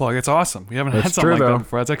as a plug. It's awesome. We haven't had It's something true, like that though.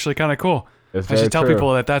 before. That's actually kind of cool. It's I should very tell true.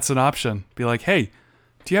 people that that's an option. Be like, hey,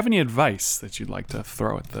 do you have any advice that you'd like to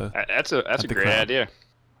throw at the? That's a the great crowd. idea.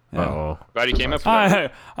 Uh-oh. Glad you came up with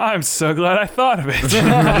that. I'm so glad I thought of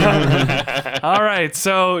it. All right,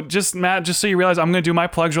 so Matt, just so you realize, I'm going to do my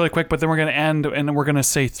plugs really quick, but then we're going to end, and then we're going to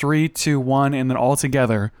say 3, 2, 1, and then all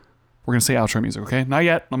together, we're going to say outro music, okay? Not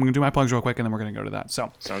yet. I'm going to do my plugs real quick, and then we're going to go to that.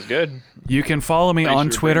 So Sounds good. you can follow me Thanks on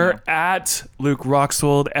for Twitter bringing at Luke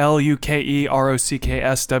Roxwold,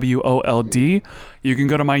 LukeRockswold. You can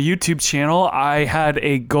go to my YouTube channel. I had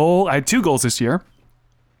 2 goals this year.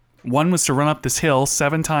 One was to run up this hill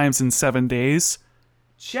 7 times in 7 days.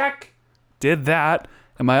 Check. Did that.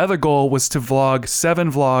 And my other goal was to vlog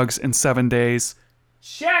 7 vlogs in 7 days.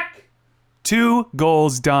 Check. 2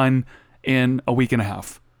 goals done in a week and a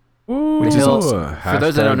half. The hills, for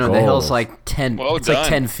those that don't know, the hill's goals. like 10. Well it's like done.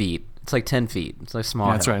 10 feet. It's like 10 feet. It's like a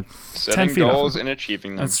small. That's hill. right. 10 Setting feet up. goals and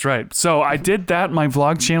achieving them. That's right. So I did that. My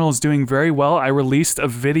vlog channel is doing very well. I released a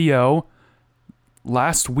video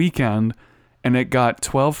last weekend, and it got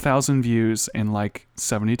 12,000 views in like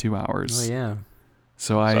 72 hours. Oh yeah.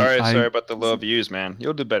 So Sorry about the low views, man.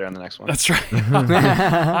 You'll do better on the next one. That's right.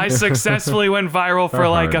 I successfully went viral for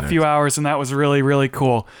like a few hours, and that was really, really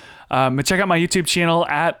cool. But check out my YouTube channel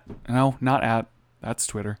that's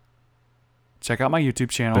Twitter. Check out my YouTube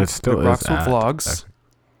channel. But it still Luke is Roxwold at. Vlogs.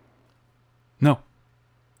 No,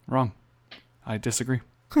 wrong. I disagree.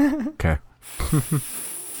 Okay.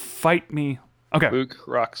 Fight me. Okay. Luke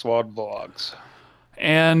Roxwold Vlogs.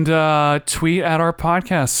 And tweet at our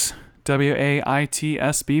podcast,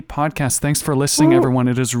 WAITSB podcast. Thanks for listening, everyone.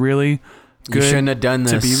 It is really good You shouldn't have done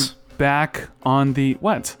to be this. back on the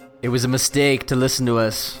what? It was a mistake to listen to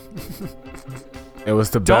us. It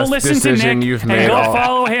was the Don't best listen to decision Nick you've and made go all.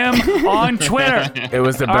 follow him on Twitter. It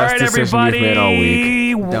was the All best right, decision everybody. you've made all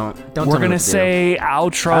week. Don't We're tell me gonna what to say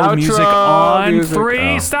outro Outro music on music. 3.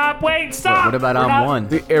 Oh. Stop! Wait! Stop! What about We're on not- 1?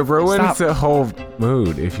 It ruins Stop. the whole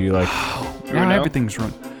mood if you like. Now know? everything's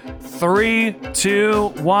ruined. 3, 2,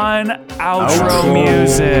 1. Outro Outro.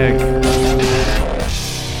 music.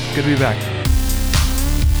 Good to be back.